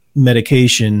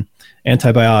medication,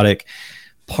 antibiotic.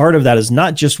 Part of that is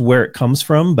not just where it comes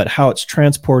from, but how it's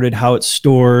transported, how it's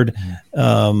stored,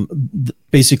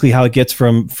 basically how it gets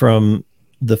from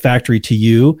the factory to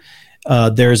you.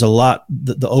 There's a lot,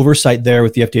 the oversight there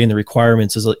with the FDA and the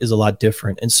requirements is a lot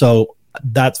different. And so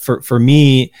that's for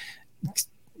me,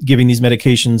 giving these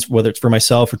medications, whether it's for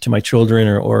myself or to my children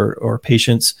or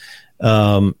patients,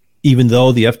 even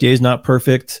though the FDA is not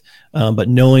perfect, but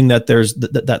knowing that there's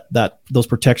that those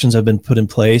protections have been put in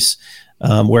place.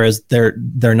 Whereas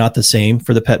they're not the same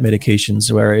for the pet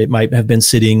medications, where it might have been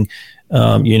sitting,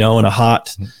 in a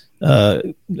hot,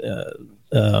 what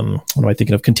am I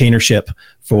thinking of, container ship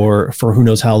for who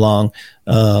knows how long,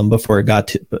 before it got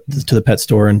to the pet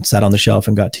store and sat on the shelf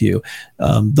and got to you.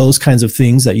 Those kinds of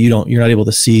things that you're not able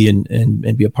to see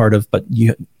and be a part of, but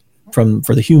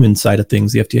for the human side of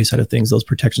things, the FDA side of things, those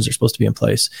protections are supposed to be in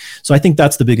place. So I think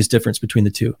that's the biggest difference between the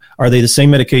two. Are they the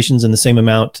same medications in the same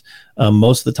amount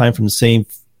most of the time from the same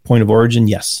point of origin?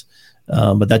 Yes.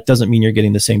 But that doesn't mean you're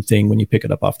getting the same thing when you pick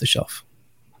it up off the shelf.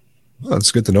 Well,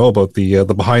 it's good to know about the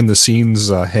behind the scenes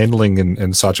handling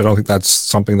and such. I don't think that's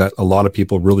something that a lot of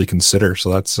people really consider.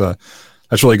 So that's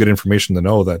that's really good information to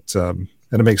know that, and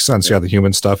it makes sense. Yeah. The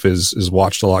human stuff is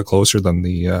watched a lot closer than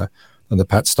the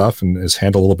pet stuff and is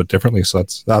handled a little bit differently. So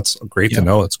that's great to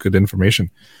know. It's good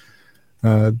information.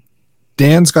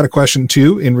 Dan's got a question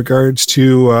too in regards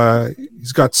to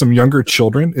he's got some younger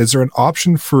children. Is there an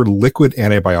option for liquid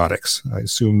antibiotics? I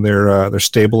assume they're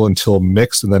stable until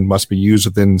mixed and then must be used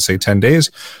within, say, 10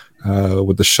 days.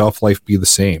 Would the shelf life be the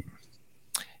same?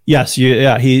 Yes,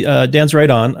 Dan's right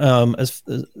on.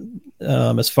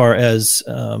 As far as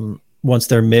once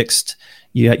they're mixed,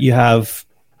 you have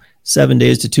 7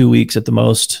 days to 2 weeks at the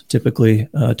most, typically,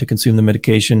 to consume the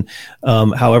medication.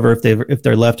 However, if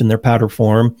they're left in their powder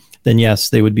form, then yes,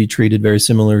 they would be treated very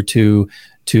similar to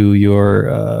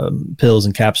your pills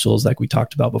and capsules like we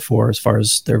talked about before, as far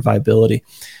as their viability.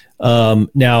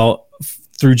 Now,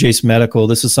 through Jase Medical,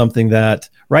 this is something that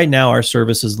right now our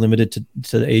service is limited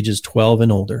to the ages 12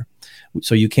 and older.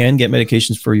 So you can get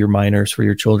medications for your minors, for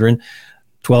your children.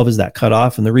 12 is that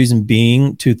cutoff. And the reason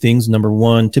being two things. Number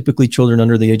one, typically children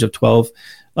under the age of 12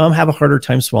 have a harder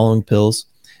time swallowing pills.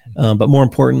 But more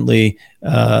importantly,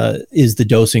 is the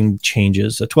dosing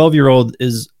changes. A 12-year-old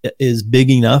is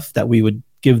big enough that we would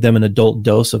give them an adult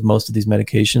dose of most of these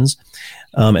medications.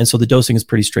 And so the dosing is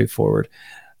pretty straightforward.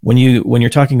 When you're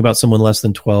talking about someone less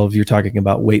than 12, you're talking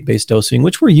about weight-based dosing,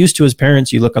 which we're used to as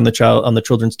parents. You look on the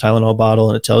children's Tylenol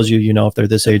bottle, and it tells you, if they're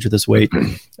this age or this weight.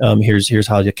 Here's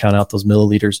how you count out those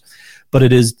milliliters. But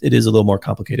it is a little more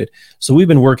complicated. So we've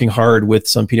been working hard with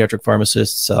some pediatric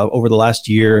pharmacists over the last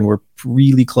year, and we're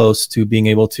really close to being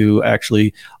able to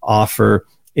actually offer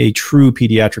a true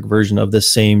pediatric version of the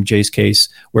same Jase case,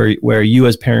 where you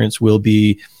as parents will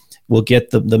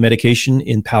get the medication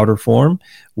in powder form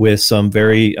with some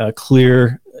very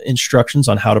clear instructions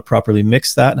on how to properly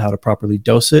mix that and how to properly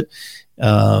dose it.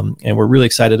 And we're really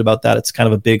excited about that. It's kind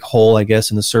of a big hole, I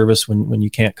guess, in the service when you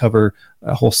can't cover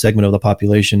a whole segment of the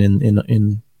population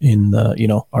in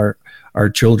our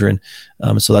children.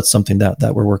 So that's something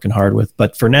that we're working hard with.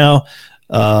 But for now,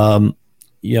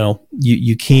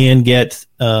 you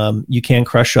can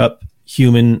crush up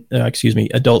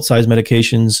adult size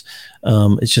medications.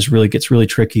 It just really gets really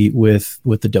tricky with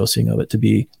the dosing of it to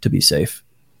be safe.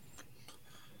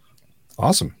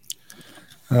 Awesome.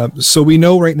 So we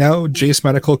know right now Jase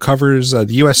Medical covers the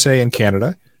USA and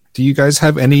Canada. Do you guys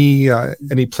have any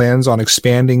plans on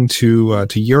expanding to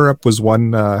Europe? Was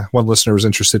one listener was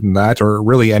interested in that, or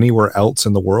really anywhere else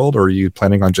in the world, or are you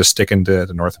planning on just sticking to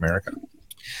North America?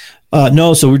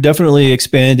 No, so we're definitely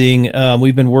expanding.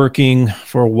 We've been working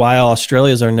for a while.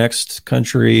 Australia is our next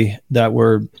country that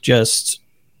we're just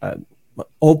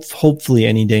hopefully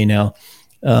any day now.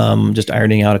 Just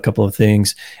ironing out a couple of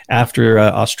things. After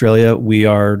Australia, we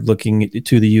are looking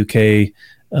to the UK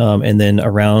and then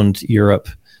around Europe.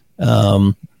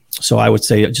 So I would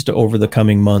say just over the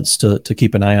coming months to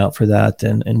keep an eye out for that,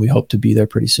 and we hope to be there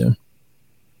pretty soon.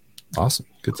 Awesome.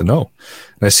 Good to know.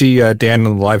 And I see Dan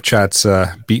in the live chats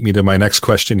beat me to my next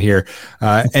question here.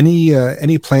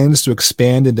 Any plans to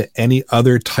expand into any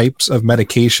other types of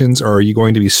medications, or are you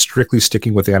going to be strictly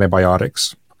sticking with the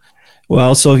antibiotics?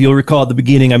 Well, so if you'll recall at the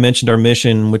beginning, I mentioned our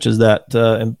mission, which is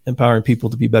that empowering people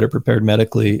to be better prepared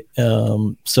medically.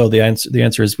 So the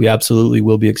answer is we absolutely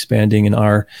will be expanding and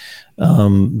are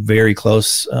very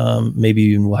close. Maybe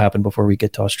even will happen before we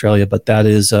get to Australia, but that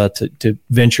is to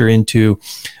venture into.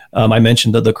 I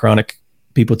mentioned the chronic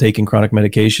people taking chronic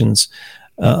medications,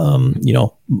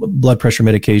 blood pressure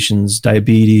medications,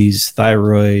 diabetes,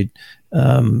 thyroid,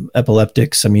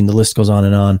 epileptics. I mean, the list goes on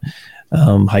and on.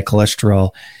 High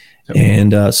cholesterol.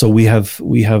 And so we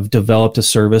have developed a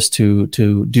service to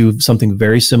do something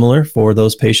very similar for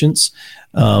those patients.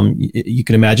 You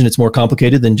can imagine it's more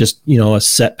complicated than just a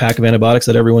set pack of antibiotics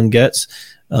that everyone gets,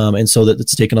 and so that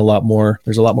it's taken a lot more.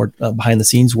 There's a lot more behind the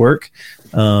scenes work,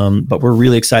 but we're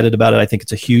really excited about it. I think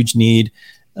it's a huge need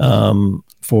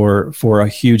for a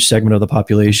huge segment of the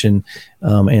population,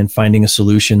 and finding a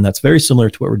solution that's very similar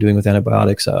to what we're doing with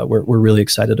antibiotics. We're really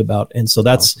excited about, and so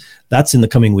that's in the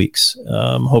coming weeks.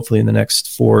 Hopefully, in the next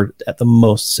 4 at the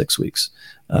most 6 weeks,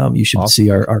 you should see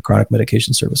our chronic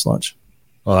medication service launch.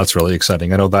 Well, that's really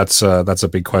exciting. I know that's a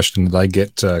big question that I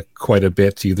get quite a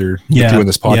bit, either doing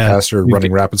this podcast or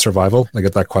running Rapid Survival. I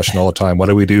get that question all the time. What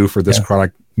do we do for this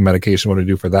chronic medication? What do we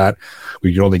do for that?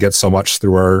 We can only get so much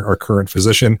through our current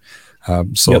physician.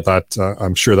 That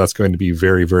I'm sure that's going to be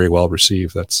very, very well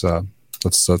received. That's a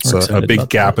big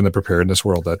gap in the preparedness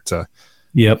world that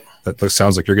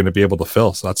sounds like you're going to be able to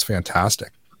fill. So that's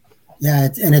fantastic. Yeah,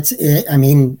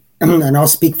 and I'll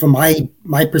speak from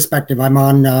my perspective. I'm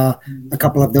on a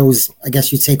couple of those, I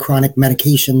guess you'd say, chronic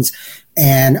medications,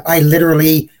 and I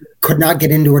literally could not get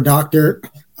into a doctor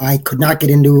I could not get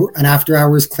into an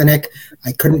after-hours clinic.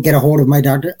 I couldn't get a hold of my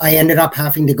doctor. I ended up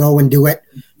having to go and do it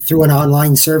through an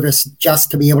online service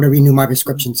just to be able to renew my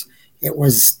prescriptions. It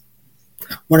was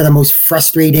one of the most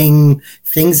frustrating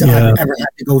things that I've ever had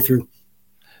to go through.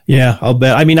 Yeah, I'll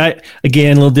bet. I mean,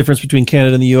 again, a little difference between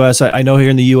Canada and the US. I know here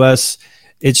in the US,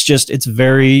 it's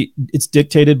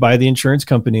dictated by the insurance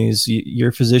companies.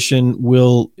 Your physician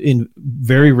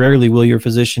very rarely will your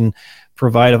physician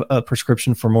provide a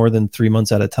prescription for more than 3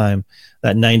 months at a time.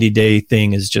 That 90-day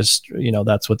thing is just,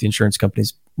 that's what the insurance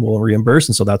companies will reimburse.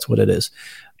 And so that's what it is.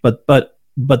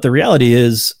 But the reality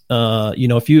is,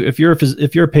 if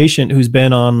you're a patient who's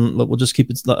been on, we'll just keep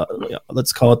it,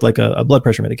 let's call it like a blood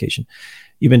pressure medication.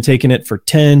 You've been taking it for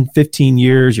 10, 15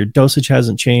 years. Your dosage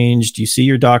hasn't changed. You see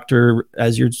your doctor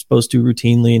as you're supposed to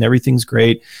routinely and everything's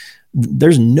great.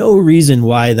 There's no reason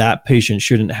why that patient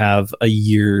shouldn't have a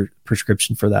year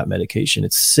prescription for that medication.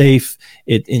 It's safe.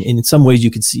 In some ways you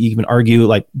could even argue,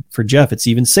 like for Jeff, it's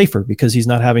even safer because he's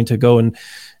not having to go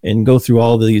and go through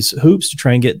all of these hoops to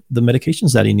try and get the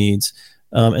medications that he needs.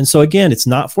 And so again, it's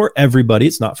not for everybody.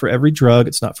 It's not for every drug.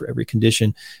 It's not for every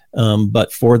condition.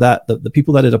 But for that, the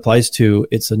people that it applies to,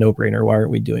 it's a no-brainer. Why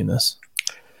aren't we doing this?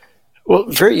 Well,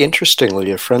 very interestingly,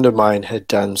 a friend of mine had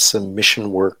done some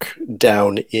mission work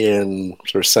down in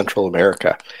sort of Central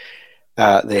America.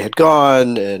 They had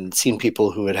gone and seen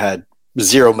people who had had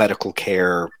zero medical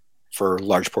care for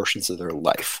large portions of their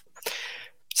life.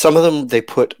 Some of them they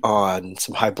put on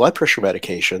some high blood pressure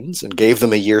medications and gave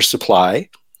them a year's supply.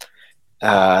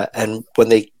 And when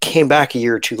they came back a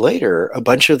year or two later, a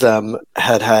bunch of them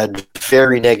had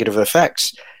very negative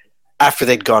effects. After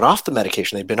they'd gone off the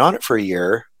medication, they'd been on it for a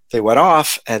year, they went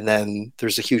off, and then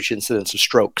there's a huge incidence of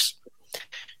strokes.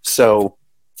 So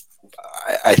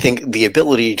I think the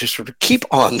ability to sort of keep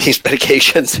on these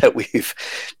medications that we've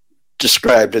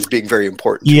described as being very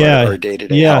important to our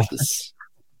day-to-day health is...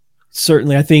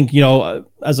 Certainly. I think,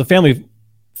 as a family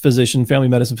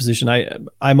medicine physician,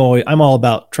 I'm all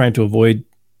about trying to avoid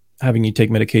having you take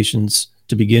medications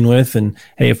to begin with. And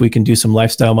hey, if we can do some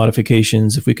lifestyle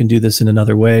modifications, if we can do this in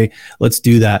another way, let's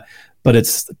do that. But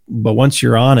once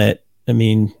you're on it, I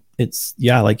mean,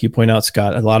 like you point out,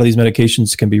 Scott, a lot of these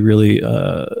medications can be really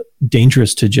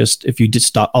dangerous to just, if you just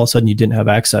stop, all of a sudden you didn't have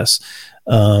access.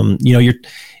 You're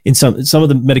in some of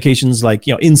the medications, like,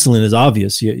 insulin is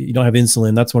obvious. You don't have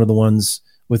insulin. That's one of the ones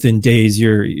within days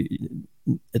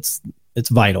it's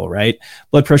vital, right?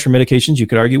 Blood pressure medications, you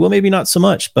could argue, well, maybe not so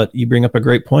much, but you bring up a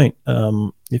great point.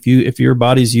 If your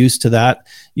body's used to that,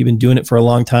 you've been doing it for a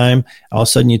long time, all of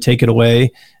a sudden you take it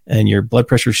away and your blood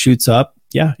pressure shoots up.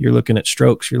 Yeah, you're looking at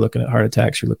strokes, you're looking at heart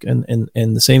attacks, and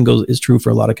the same is true for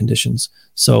a lot of conditions.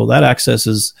 So that access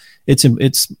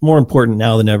it's more important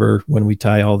now than ever when we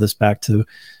tie all this back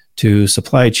to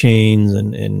supply chains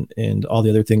and all the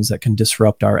other things that can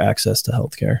disrupt our access to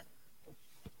healthcare.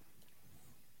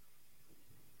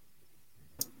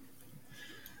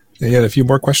 You had a few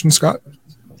more questions, Scott?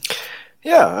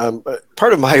 Yeah,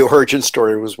 part of my origin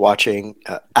story was watching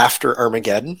After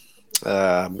Armageddon.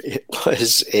 It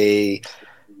was a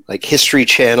History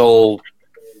Channel,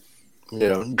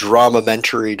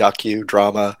 drama-mentary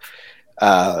docudrama,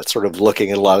 sort of looking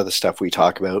at a lot of the stuff we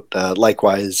talk about.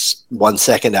 Likewise, 1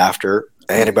 second after,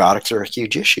 antibiotics are a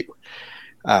huge issue.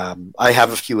 I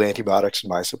have a few antibiotics in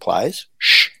my supplies.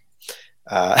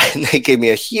 And they gave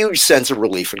me a huge sense of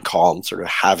relief and calm, sort of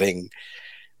having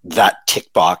that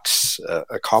tick box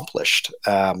accomplished.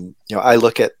 I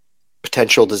look at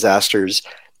potential disasters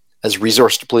as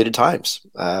resource depleted times.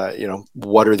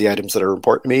 What are the items that are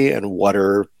important to me, and what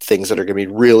are things that are going to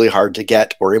be really hard to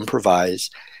get or improvise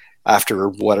after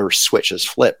whatever switch is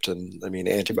flipped? And I mean,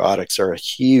 antibiotics are a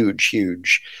huge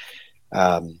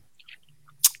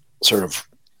sort of,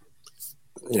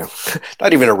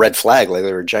 not even a red flag, like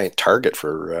they're a giant target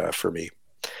for me.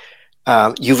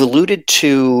 You've alluded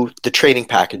to the training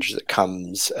package that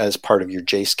comes as part of your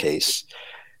Jase case.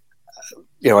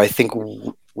 I think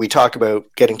we talk about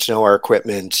getting to know our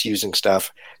equipment, using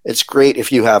stuff. It's great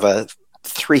if you have a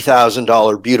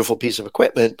 $3,000 beautiful piece of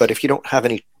equipment, but if you don't have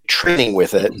any training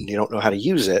with it and you don't know how to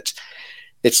use it,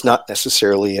 it's not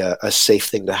necessarily a safe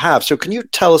thing to have. So can you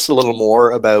tell us a little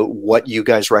more about what you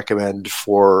guys recommend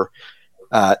for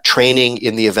training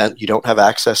in the event you don't have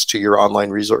access to your online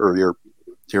resource or your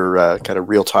kind of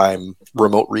real-time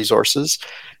remote resources,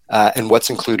 and what's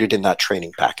included in that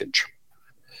training package?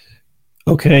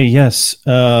 Okay. Yes.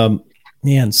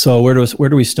 Man. So where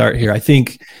do we start here? I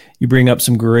think you bring up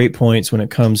some great points when it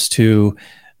comes to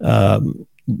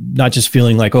not just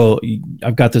feeling like, oh,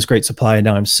 I've got this great supply and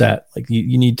now I'm set. Like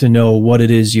you need to know what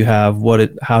it is you have,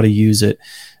 how to use it.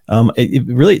 It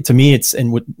really, to me, it's,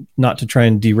 and not to try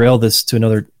and derail this to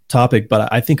another topic, but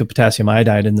I think of potassium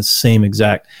iodide in the same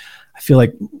exact.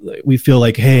 We feel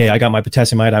like, hey, I got my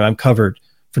potassium iodide, I'm covered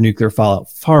for nuclear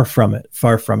fallout. Far from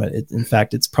it. In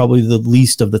fact, it's probably the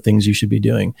least of the things you should be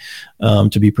doing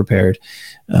to be prepared.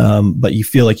 But you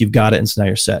feel like you've got it, and so now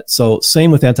you're set. So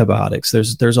same with antibiotics.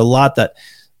 There's a lot that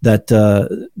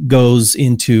goes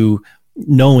into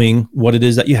knowing what it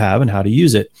is that you have and how to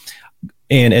use it.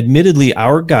 And admittedly,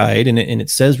 our guide, and it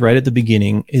says right at the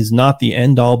beginning, is not the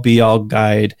end-all be-all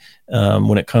guide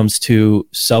when it comes to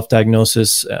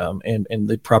self-diagnosis and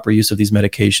the proper use of these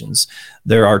medications.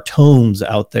 There are tomes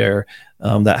out there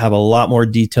that have a lot more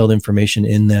detailed information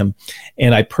in them.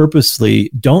 And I purposely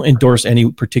don't endorse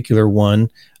any particular one.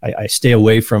 I stay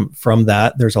away from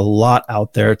that. There's a lot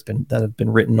out there that have been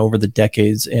written over the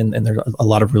decades, and there's a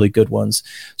lot of really good ones.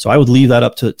 So I would leave that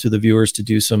up to the viewers to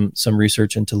do some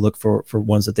research and to look for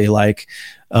ones that they like.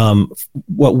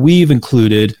 What we've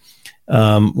included,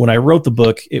 when I wrote the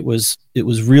book, it was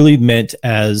really meant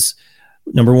as,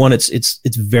 number one, it's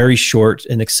very short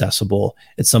and accessible.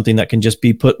 It's something that can just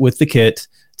be put with the kit.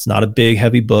 It's not a big,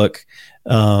 heavy book.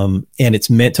 And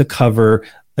it's meant to cover,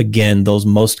 again, those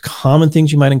most common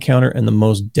things you might encounter and the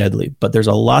most deadly. But there's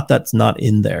a lot that's not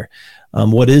in there.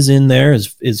 What is in there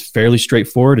is fairly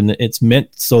straightforward, and it's meant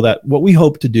so that what we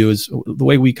hope to do is, the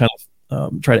way we kind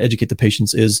of try to educate the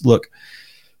patients is, look,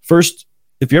 first,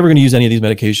 if you're ever going to use any of these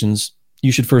medications,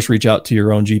 you should first reach out to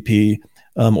your own GP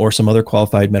or some other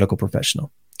qualified medical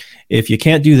professional. If you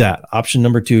can't do that, option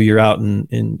number two, you're out in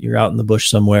the bush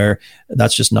somewhere.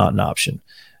 That's just not an option.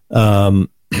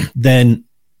 Then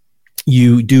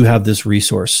you do have this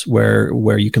resource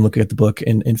where you can look at the book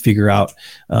and figure out.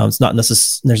 It's not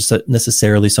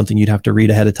necessarily something you'd have to read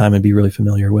ahead of time and be really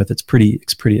familiar with. It's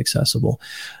pretty accessible.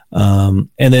 And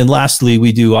then lastly,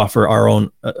 we do offer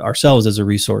ourselves as a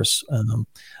resource.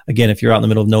 Again, if you're out in the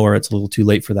middle of nowhere, it's a little too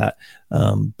late for that.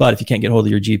 But if you can't get hold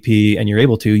of your GP and you're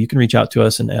able to, you can reach out to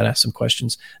us and ask some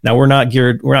questions. Now, we're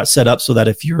not set up so that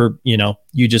if you're,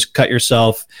 you just cut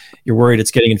yourself, you're worried it's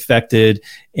getting infected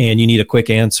and you need a quick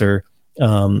answer.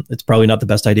 It's probably not the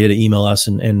best idea to email us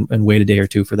and wait a day or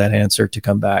two for that answer to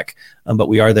come back. But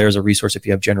we are there as a resource if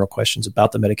you have general questions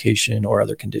about the medication or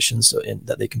other conditions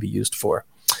that they can be used for.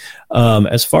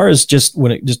 As far as just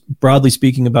broadly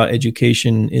speaking about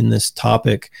education in this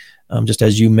topic, just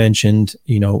as you mentioned,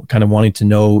 kind of wanting to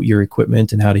know your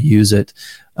equipment and how to use it,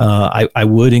 I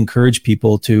would encourage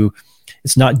people to,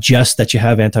 it's not just that you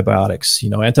have antibiotics.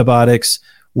 Antibiotics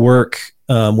work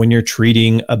when you're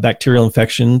treating a bacterial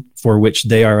infection for which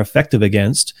they are effective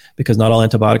against, because not all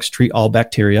antibiotics treat all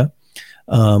bacteria.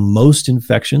 Most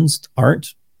infections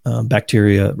aren't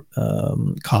bacteria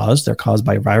caused. They're caused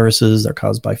by viruses. They're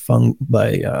caused by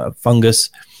fungus.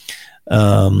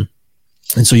 And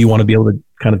so you want to be able to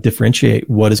kind of differentiate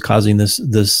what is causing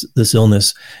this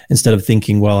illness, instead of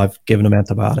thinking, well, I've given them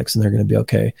antibiotics and they're going to be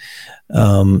okay.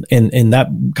 And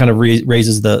that kind of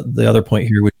raises the other point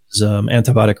here, which is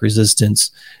antibiotic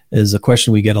resistance is a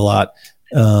question we get a lot.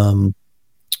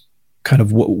 Kind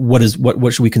of what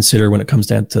should we consider when it comes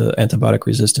down to antibiotic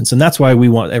resistance? And that's why we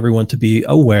want everyone to be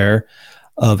aware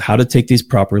of how to take these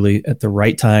properly at the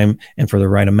right time and for the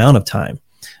right amount of time.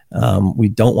 We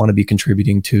don't want to be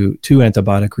contributing to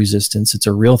antibiotic resistance. It's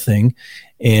a real thing.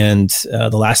 And the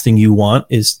last thing you want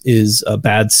is a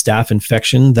bad staph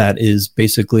infection that is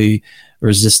basically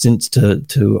resistant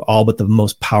to all but the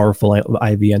most powerful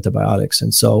IV antibiotics.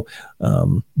 And so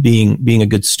being a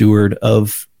good steward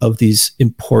of these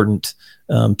important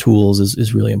tools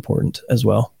is really important as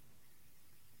well.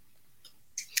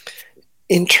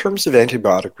 In terms of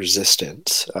antibiotic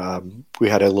resistance, we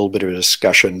had a little bit of a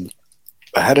discussion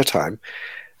ahead of time.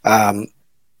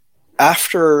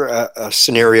 After a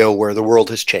scenario where the world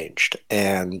has changed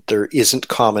and there isn't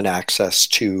common access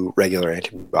to regular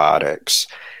antibiotics,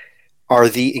 are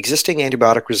the existing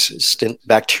antibiotic-resistant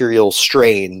bacterial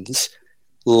strains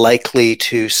likely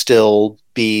to still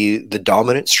be the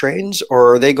dominant strains,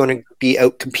 or are they going to be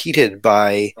outcompeted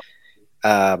by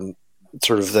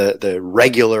sort of the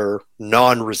regular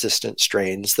non-resistant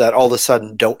strains that all of a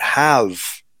sudden don't have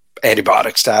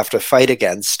antibiotics to have to fight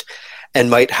against and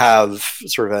might have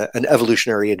sort of an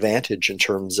evolutionary advantage in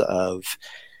terms of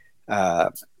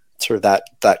sort of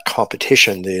that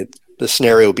competition, the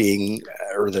scenario being,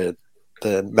 or the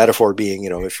metaphor being,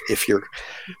 if you're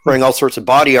wearing all sorts of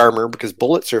body armor because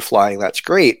bullets are flying, that's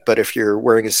great. But if you're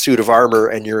wearing a suit of armor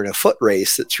and you're in a foot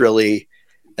race, it's really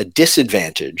a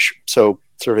disadvantage. So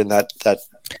sort of in that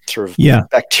sort of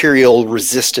bacterial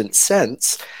resistant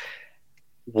sense,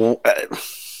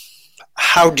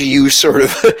 how do you sort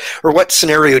of, or what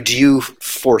scenario do you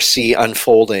foresee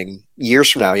unfolding years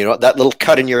from now? You know, that little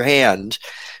cut in your hand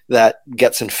that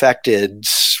gets infected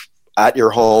at your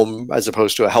home as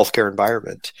opposed to a healthcare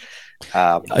environment.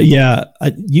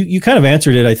 You kind of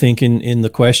answered it, I think, in the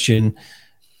question.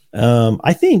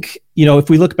 I think, you know, if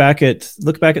we look back at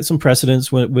some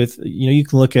precedents with you know, you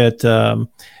can look at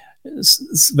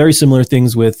very similar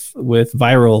things with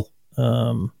viral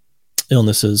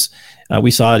illnesses.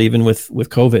 We saw it even with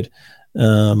COVID,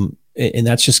 and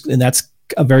that's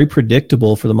a very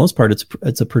predictable, for the most part.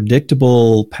 It's a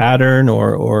predictable pattern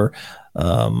or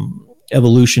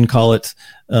evolution, call it,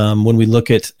 when we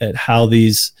look at how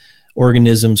these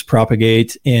organisms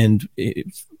propagate, and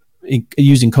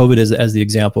using COVID as the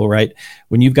example, right?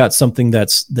 When you've got something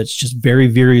that's just very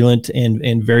virulent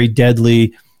and very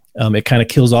deadly, it kind of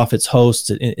kills off its host.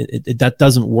 That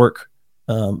doesn't work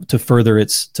to further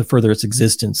its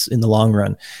existence in the long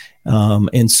run.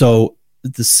 And so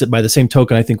by the same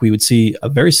token, I think we would see a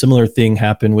very similar thing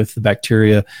happen with the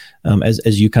bacteria,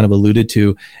 as you kind of alluded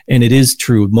to. And it is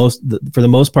true. For the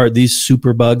most part, these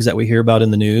super bugs that we hear about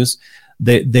in the news,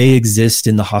 they exist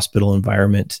in the hospital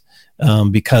environment,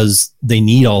 because they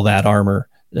need all that armor,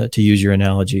 to use your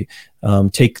analogy.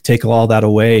 Take all that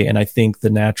away, and I think the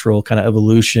natural kind of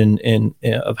evolution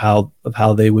of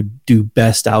how they would do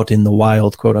best out in the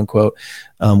wild, quote unquote,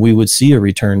 we would see a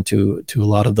return to a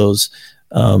lot of those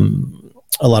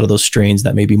strains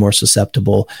that may be more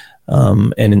susceptible,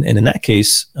 and in that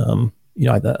case, you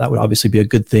know, that would obviously be a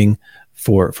good thing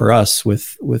for us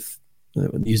with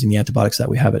using the antibiotics that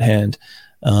we have at hand.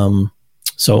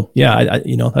 So yeah,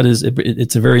 you know,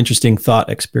 it's a very interesting thought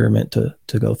experiment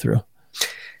to go through.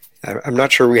 I'm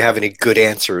not sure we have any good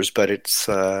answers, but it's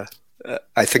I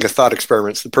think a thought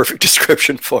experiment's the perfect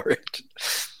description for it.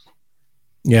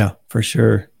 Yeah, for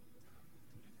sure.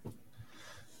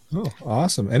 Oh,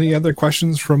 awesome! Any other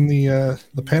questions from the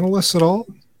panelists at all?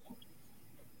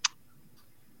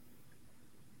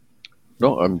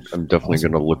 No, I'm definitely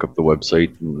going to look up the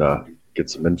website and get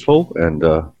some info. And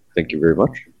thank you very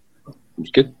much. It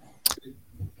was good.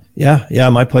 Yeah,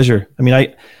 my pleasure. I mean,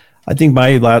 I think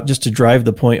just to drive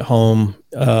the point home,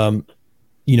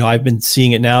 you know, I've been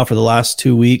seeing it now for the last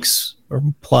 2 weeks or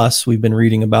plus. We've been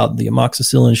reading about the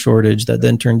amoxicillin shortage that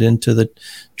then turned into the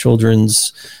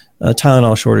children's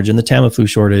Tylenol shortage and the Tamiflu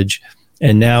shortage.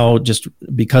 And now, just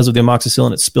because of the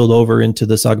amoxicillin, it's spilled over into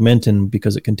this Augmentin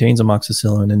because it contains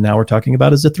amoxicillin. And now we're talking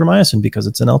about azithromycin because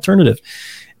it's an alternative.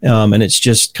 And it's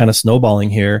just kind of snowballing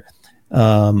here.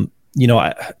 You know,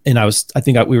 I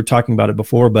think we were talking about it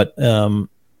before, but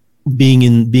being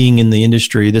in the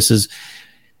industry,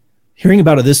 hearing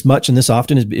about it this much and this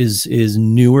often is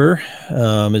newer,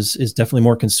 is definitely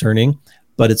more concerning.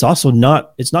 But it's also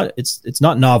not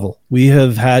novel. We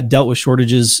have dealt with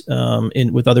shortages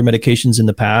with other medications in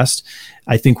the past.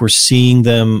 I think we're seeing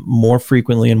them more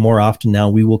frequently and more often now.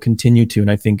 We will continue to,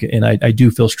 and I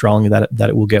do feel strongly that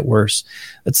it will get worse.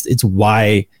 It's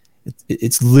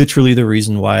literally the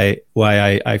reason why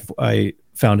I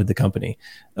founded the company.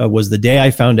 Was the day I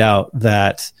found out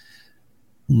that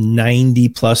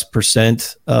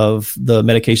 90+% of the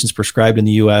medications prescribed in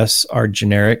the U.S. are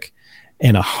generic,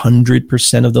 and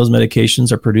 100% of those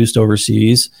medications are produced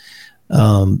overseas.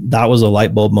 That was a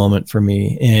light bulb moment for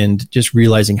me, and just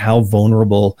realizing how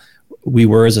vulnerable we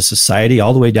were as a society,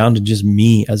 all the way down to just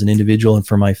me as an individual and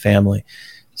for my family.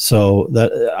 So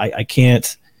that I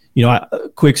can't, you know, a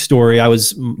quick story.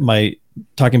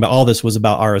 Talking about all this was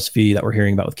about RSV that we're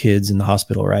hearing about with kids in the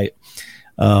hospital, right?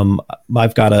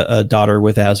 I've got a daughter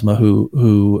with asthma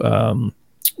who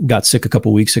got sick a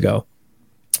couple weeks ago.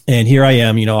 And here I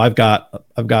am, you know, I've got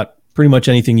pretty much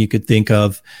anything you could think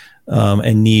of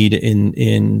and need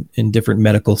in different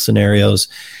medical scenarios.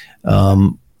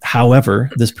 However,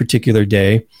 this particular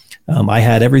day, I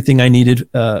had everything I needed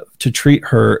to treat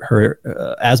her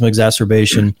asthma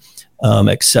exacerbation,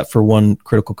 except for one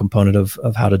critical component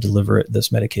of how to deliver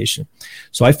this medication.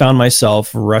 So I found myself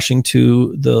rushing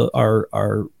to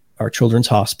our children's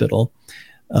hospital,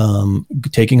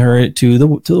 taking her to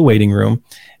the waiting room,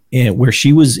 and where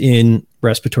she was in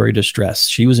respiratory distress.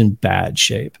 She was in bad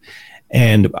shape.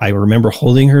 And I remember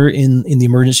holding her in the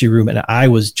emergency room, and I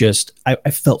was just,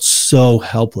 I felt so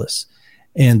helpless.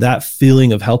 And that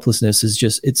feeling of helplessness is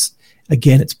just, it's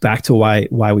back to why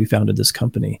we founded this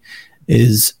company.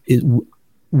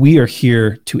 We are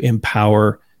here to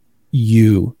empower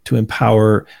you, to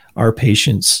empower our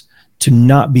patients to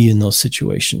not be in those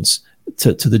situations.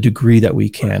 to the degree that we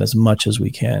can, as much as we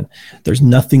can. There's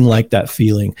nothing like that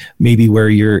feeling, maybe where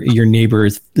your neighbor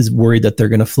is worried that they're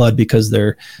going to flood because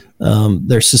their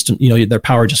system, their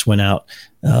power just went out,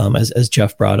 as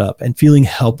Jeff brought up, and feeling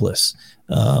helpless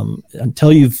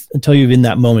until you've in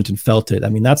that moment and felt it. I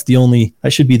mean, that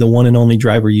should be the one and only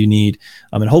driver you need.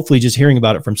 And hopefully just hearing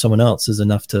about it from someone else is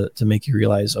enough to make you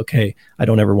realize, okay, I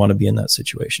don't ever want to be in that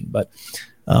situation. But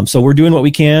so we're doing what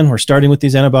we can. We're starting with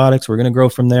these antibiotics. We're going to grow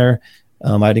from there.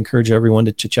 I'd encourage everyone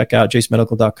to check out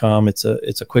jacemedical.com. It's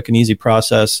a quick and easy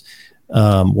process.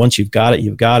 Once you've got it,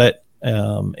 you've got it.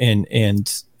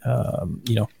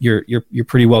 You're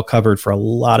pretty well covered for a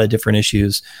lot of different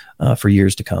issues for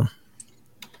years to come.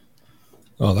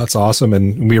 Oh, that's awesome.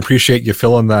 And we appreciate you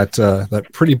filling that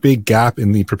pretty big gap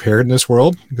in the preparedness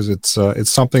world, because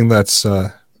it's something that's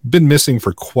been missing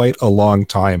for quite a long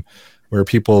time, where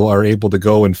people are able to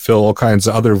go and fill all kinds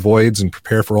of other voids and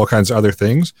prepare for all kinds of other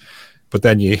things. But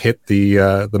then you hit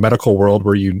the medical world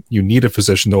where you need a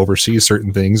physician to oversee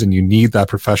certain things, and you need that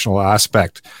professional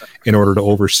aspect in order to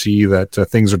oversee that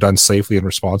things are done safely and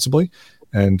responsibly.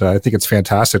 And I think it's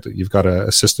fantastic that you've got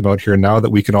a system out here now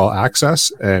that we can all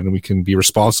access, and we can be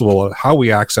responsible at how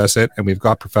we access it. And we've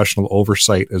got professional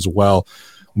oversight as well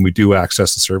when we do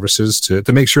access the services to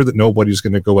make sure that nobody's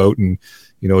going to go out and,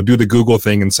 do the Google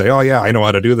thing and say, oh yeah, I know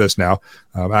how to do this now.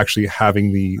 Actually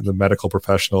having the medical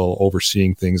professional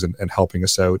overseeing things and helping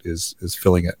us out is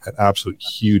filling an absolute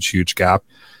huge gap.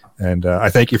 And I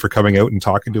thank you for coming out and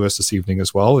talking to us this evening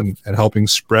as well, and helping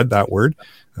spread that word,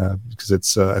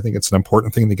 because I think it's an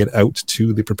important thing to get out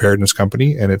to the preparedness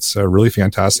company. And it's really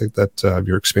fantastic that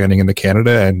you're expanding into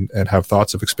Canada and have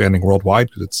thoughts of expanding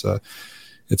worldwide, because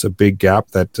it's a big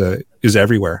gap that is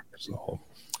everywhere. So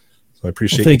I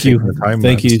appreciate thank you. The time.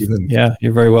 Thank you. Stephen. Yeah,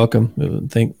 you're very welcome.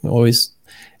 Always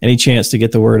any chance to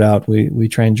get the word out, we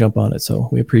try and jump on it. So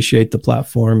we appreciate the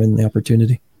platform and the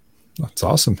opportunity. That's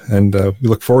awesome. And we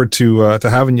look forward to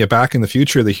having you back in the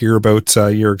future to hear about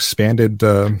your expanded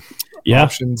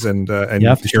options and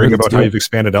hearing about how you've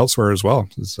expanded elsewhere as well.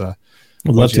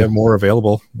 We'd love to have more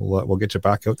available. We'll get you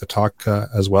back out to talk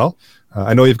as well.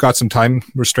 I know you've got some time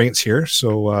restraints here,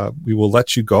 so we will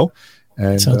let you go.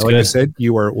 And like I said,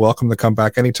 you are welcome to come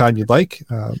back anytime you'd like.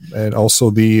 And also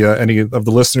any of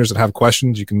the listeners that have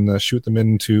questions, you can shoot them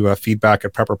into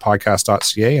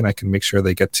feedback@prepperpodcast.ca, and I can make sure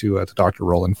they get to Dr.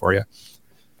 Roland for you.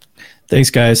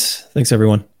 Thanks, guys. Thanks,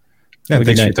 everyone. Yeah,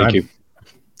 thanks for your time. Thank you.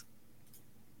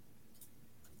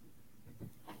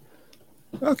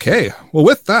 Okay. Well,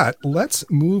 with that, let's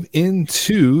move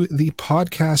into the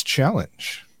podcast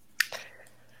challenge.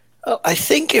 Well, I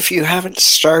think if you haven't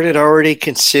started already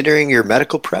considering your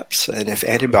medical preps, and if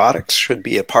antibiotics should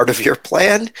be a part of your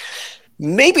plan,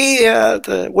 maybe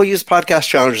we'll use podcast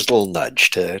challenge as a little nudge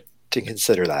to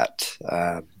consider that.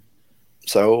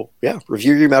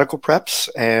 Review your medical preps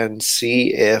and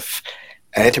see if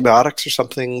antibiotics are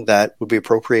something that would be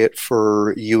appropriate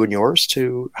for you and yours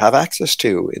to have access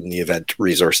to in the event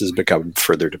resources become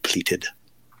further depleted.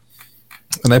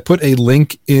 And I put a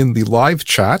link in the live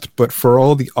chat, but for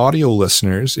all the audio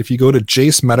listeners, if you go to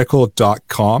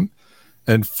jacemedical.com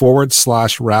and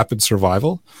 /rapid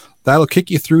survival, that'll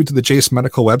kick you through to the Jace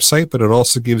Medical website, but it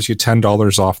also gives you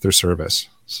 $10 off their service.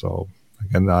 So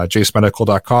again,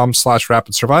 jacemedical.com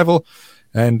 /rapid survival,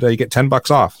 and you get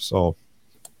 $10 off. So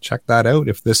check that out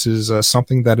if this is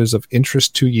something that is of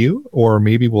interest to you, or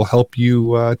maybe will help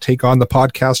you take on the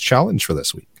podcast challenge for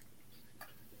this week.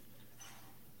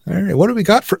 All right, what do we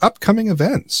got for upcoming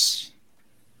events?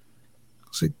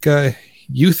 Looks like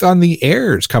Youth on the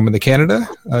Air is coming to Canada,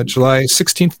 July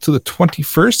 16th to the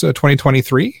 21st,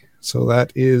 2023. So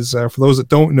that is, for those that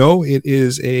don't know, it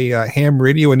is a ham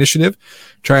radio initiative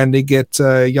trying to get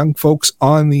young folks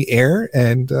on the air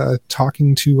and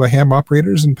talking to ham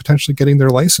operators and potentially getting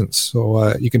their license.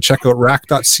 So you can check out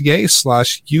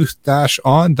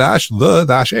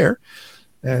rac.ca/youth-on-the-air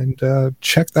and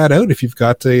check that out if you've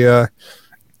got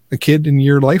a kid in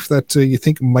your life that you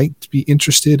think might be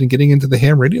interested in getting into the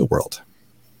ham radio world.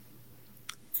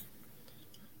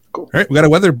 Cool. All right, we got a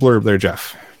weather blurb there,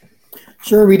 Jeff.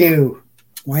 Sure we do.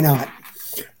 Why not?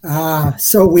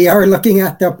 So we are looking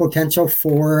at the potential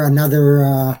for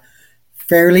another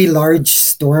fairly large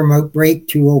storm outbreak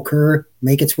to occur,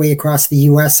 make its way across the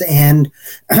U.S. and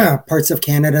parts of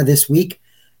Canada this week.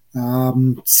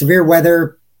 Severe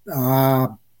weather,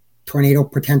 tornado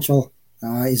potential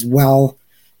as well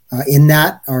in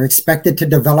that are expected to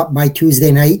develop by Tuesday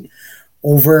night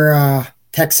over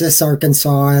Texas,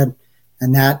 Arkansas,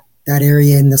 and that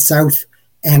area in the south,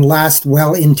 and last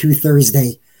well into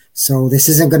Thursday. So this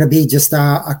isn't going to be just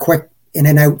a quick in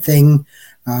and out thing.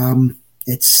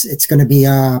 It's going to be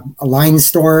a line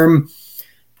storm.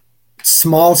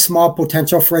 Small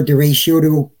potential for a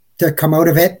derecho to come out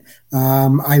of it.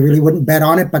 I really wouldn't bet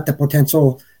on it, but the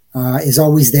potential is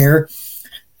always there.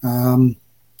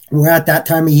 We're at that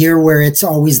time of year where it's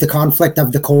always the conflict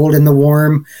of the cold and the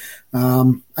warm.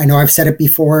 I know I've said it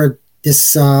before.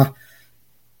 This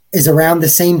is around the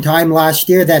same time last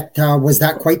year that was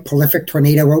that quite prolific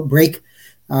tornado outbreak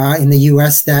in the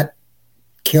U.S. that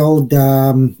killed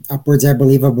upwards, I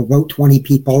believe, of about 20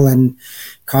 people and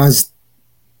caused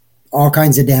all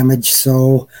kinds of damage.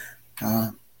 So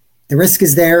the risk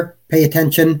is there. Pay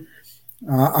attention.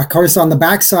 Of course, on the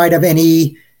backside of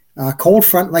any cold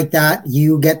front like that,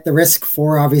 you get the risk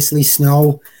for obviously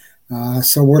snow.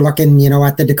 So we're looking,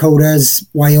 at the Dakotas,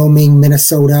 Wyoming,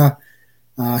 Minnesota,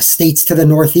 states to the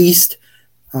northeast.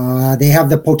 They have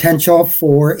the potential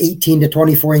for 18 to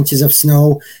 24 inches of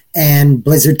snow, and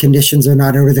blizzard conditions are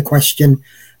not out of the question.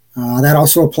 That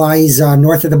also applies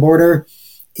north of the border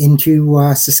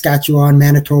into Saskatchewan,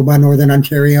 Manitoba, Northern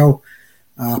Ontario,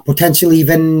 potentially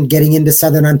even getting into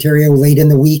Southern Ontario late in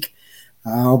the week.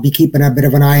 I'll be keeping a bit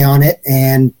of an eye on it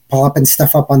and popping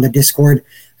stuff up on the Discord.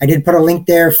 I did put a link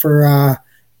there for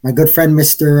my good friend,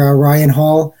 Mr. Ryan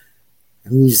Hall,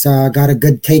 who's got a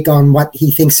good take on what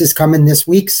he thinks is coming this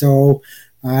week. So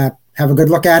have a good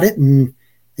look at it. And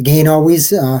again,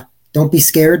 always don't be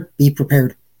scared, be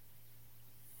prepared.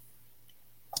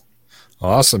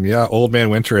 Awesome. Yeah. Old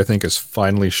Man Winter, I think, is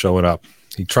finally showing up.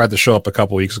 He tried to show up a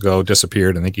couple weeks ago,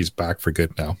 disappeared. I think he's back for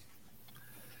good now.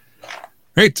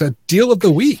 Great. Deal of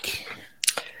the week.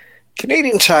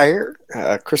 Canadian Tire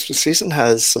Christmas season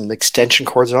has some extension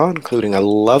cords on, including a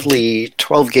lovely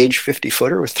 12-gauge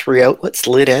 50-footer with 3 outlets,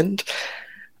 lid end.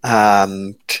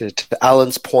 To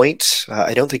Alan's point,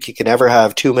 I don't think you can ever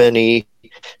have too many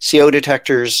CO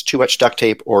detectors, too much duct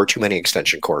tape, or too many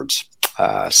extension cords.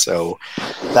 So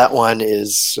that one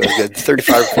is a good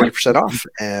 35 or 40% off.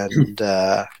 And,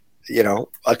 a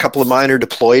couple of mine are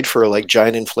deployed for like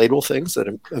giant inflatable things that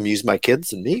amuse my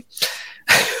kids and me.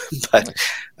 But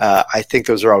I think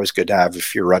those are always good to have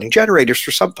if you're running generators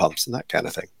for sump pumps and that kind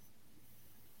of thing.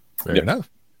 Fair enough.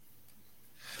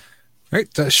 All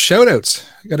right, shout outs.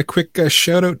 I got a quick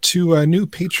shout out to a new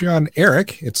Patreon,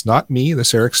 Eric. It's not me.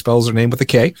 This Eric spells their name with a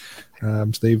K.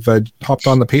 So they've hopped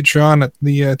on the Patreon at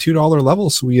the $2 level.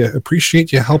 So we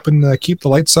appreciate you helping keep the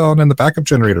lights on and the backup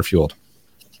generator fueled.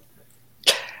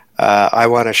 I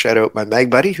want to shout out my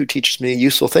mag buddy who teaches me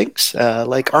useful things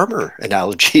like armor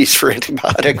analogies for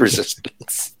antibiotic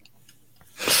resistance.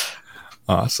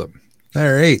 Awesome.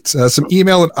 All right. Some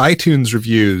email and iTunes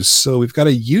reviews. So we've got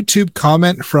a YouTube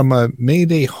comment from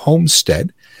Mayday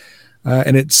Homestead.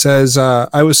 And it says,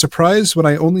 I was surprised when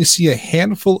I only see a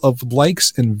handful of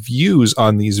likes and views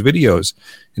on these videos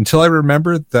until I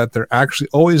remembered that they're actually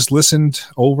always listened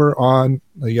over on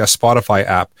the Spotify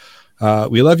app.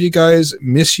 We love you guys.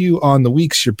 Miss you on the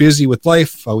weeks you're busy with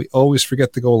life. We always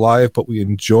forget to go live, but we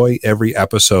enjoy every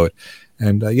episode.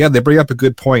 And they bring up a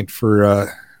good point for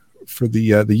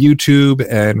the YouTube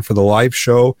and for the live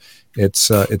show. It's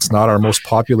not our most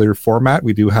popular format.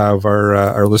 We do have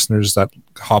our listeners that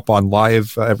hop on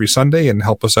live every Sunday and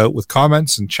help us out with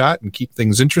comments and chat and keep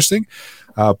things interesting.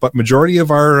 But majority of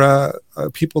our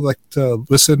people that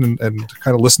listen and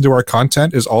kind of listen to our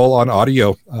content is all on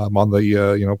audio on the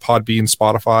Podbean,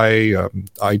 Spotify,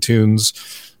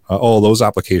 iTunes, all those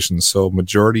applications. So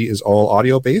majority is all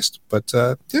audio based. But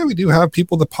we do have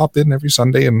people that pop in every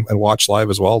Sunday and watch live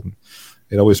as well. And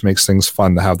it always makes things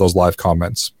fun to have those live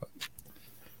comments.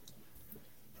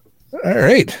 All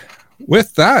right.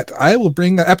 With that, I will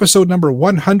bring episode number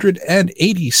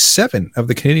 187 of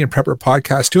the Canadian Prepper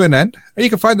Podcast to an end. And you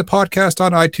can find the podcast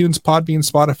on iTunes, Podbean,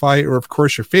 Spotify, or, of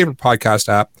course, your favorite podcast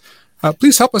app.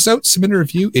 Please help us out. Submit a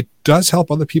review. It does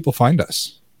help other people find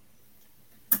us.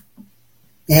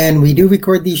 And we do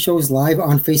record these shows live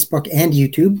on Facebook and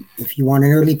YouTube. If you want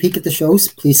an early peek at the shows,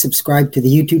 please subscribe to the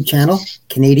YouTube channel,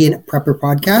 Canadian Prepper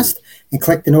Podcast, and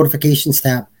click the notifications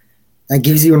tab. That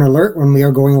gives you an alert when we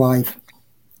are going live.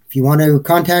 If you want to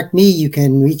contact me, you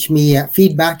can reach me at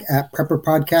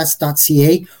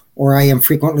feedback@prepperpodcast.ca, or I am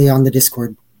frequently on the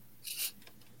Discord.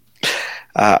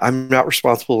 I'm not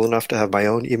responsible enough to have my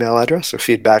own email address, so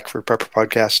feedback for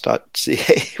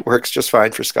prepperpodcast.ca works just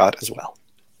fine for Scott as well.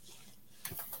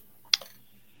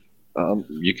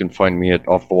 You can find me at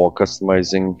Off the Wall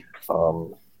Customizing.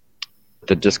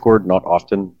 The Discord, not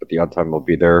often, but the odd time I'll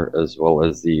be there, as well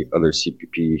as the other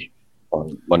CPP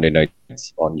on Monday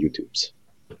nights on YouTube's.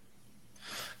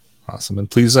 Awesome. And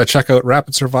please check out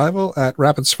Rapid Survival at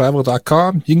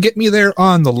rapidsurvival.com. You can get me there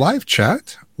on the live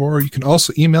chat, or you can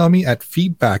also email me at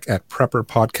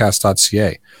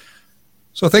feedback@prepperpodcast.ca.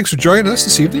 So thanks for joining us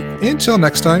this evening. Until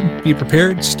next time, be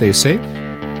prepared, stay safe,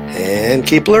 and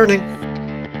keep learning.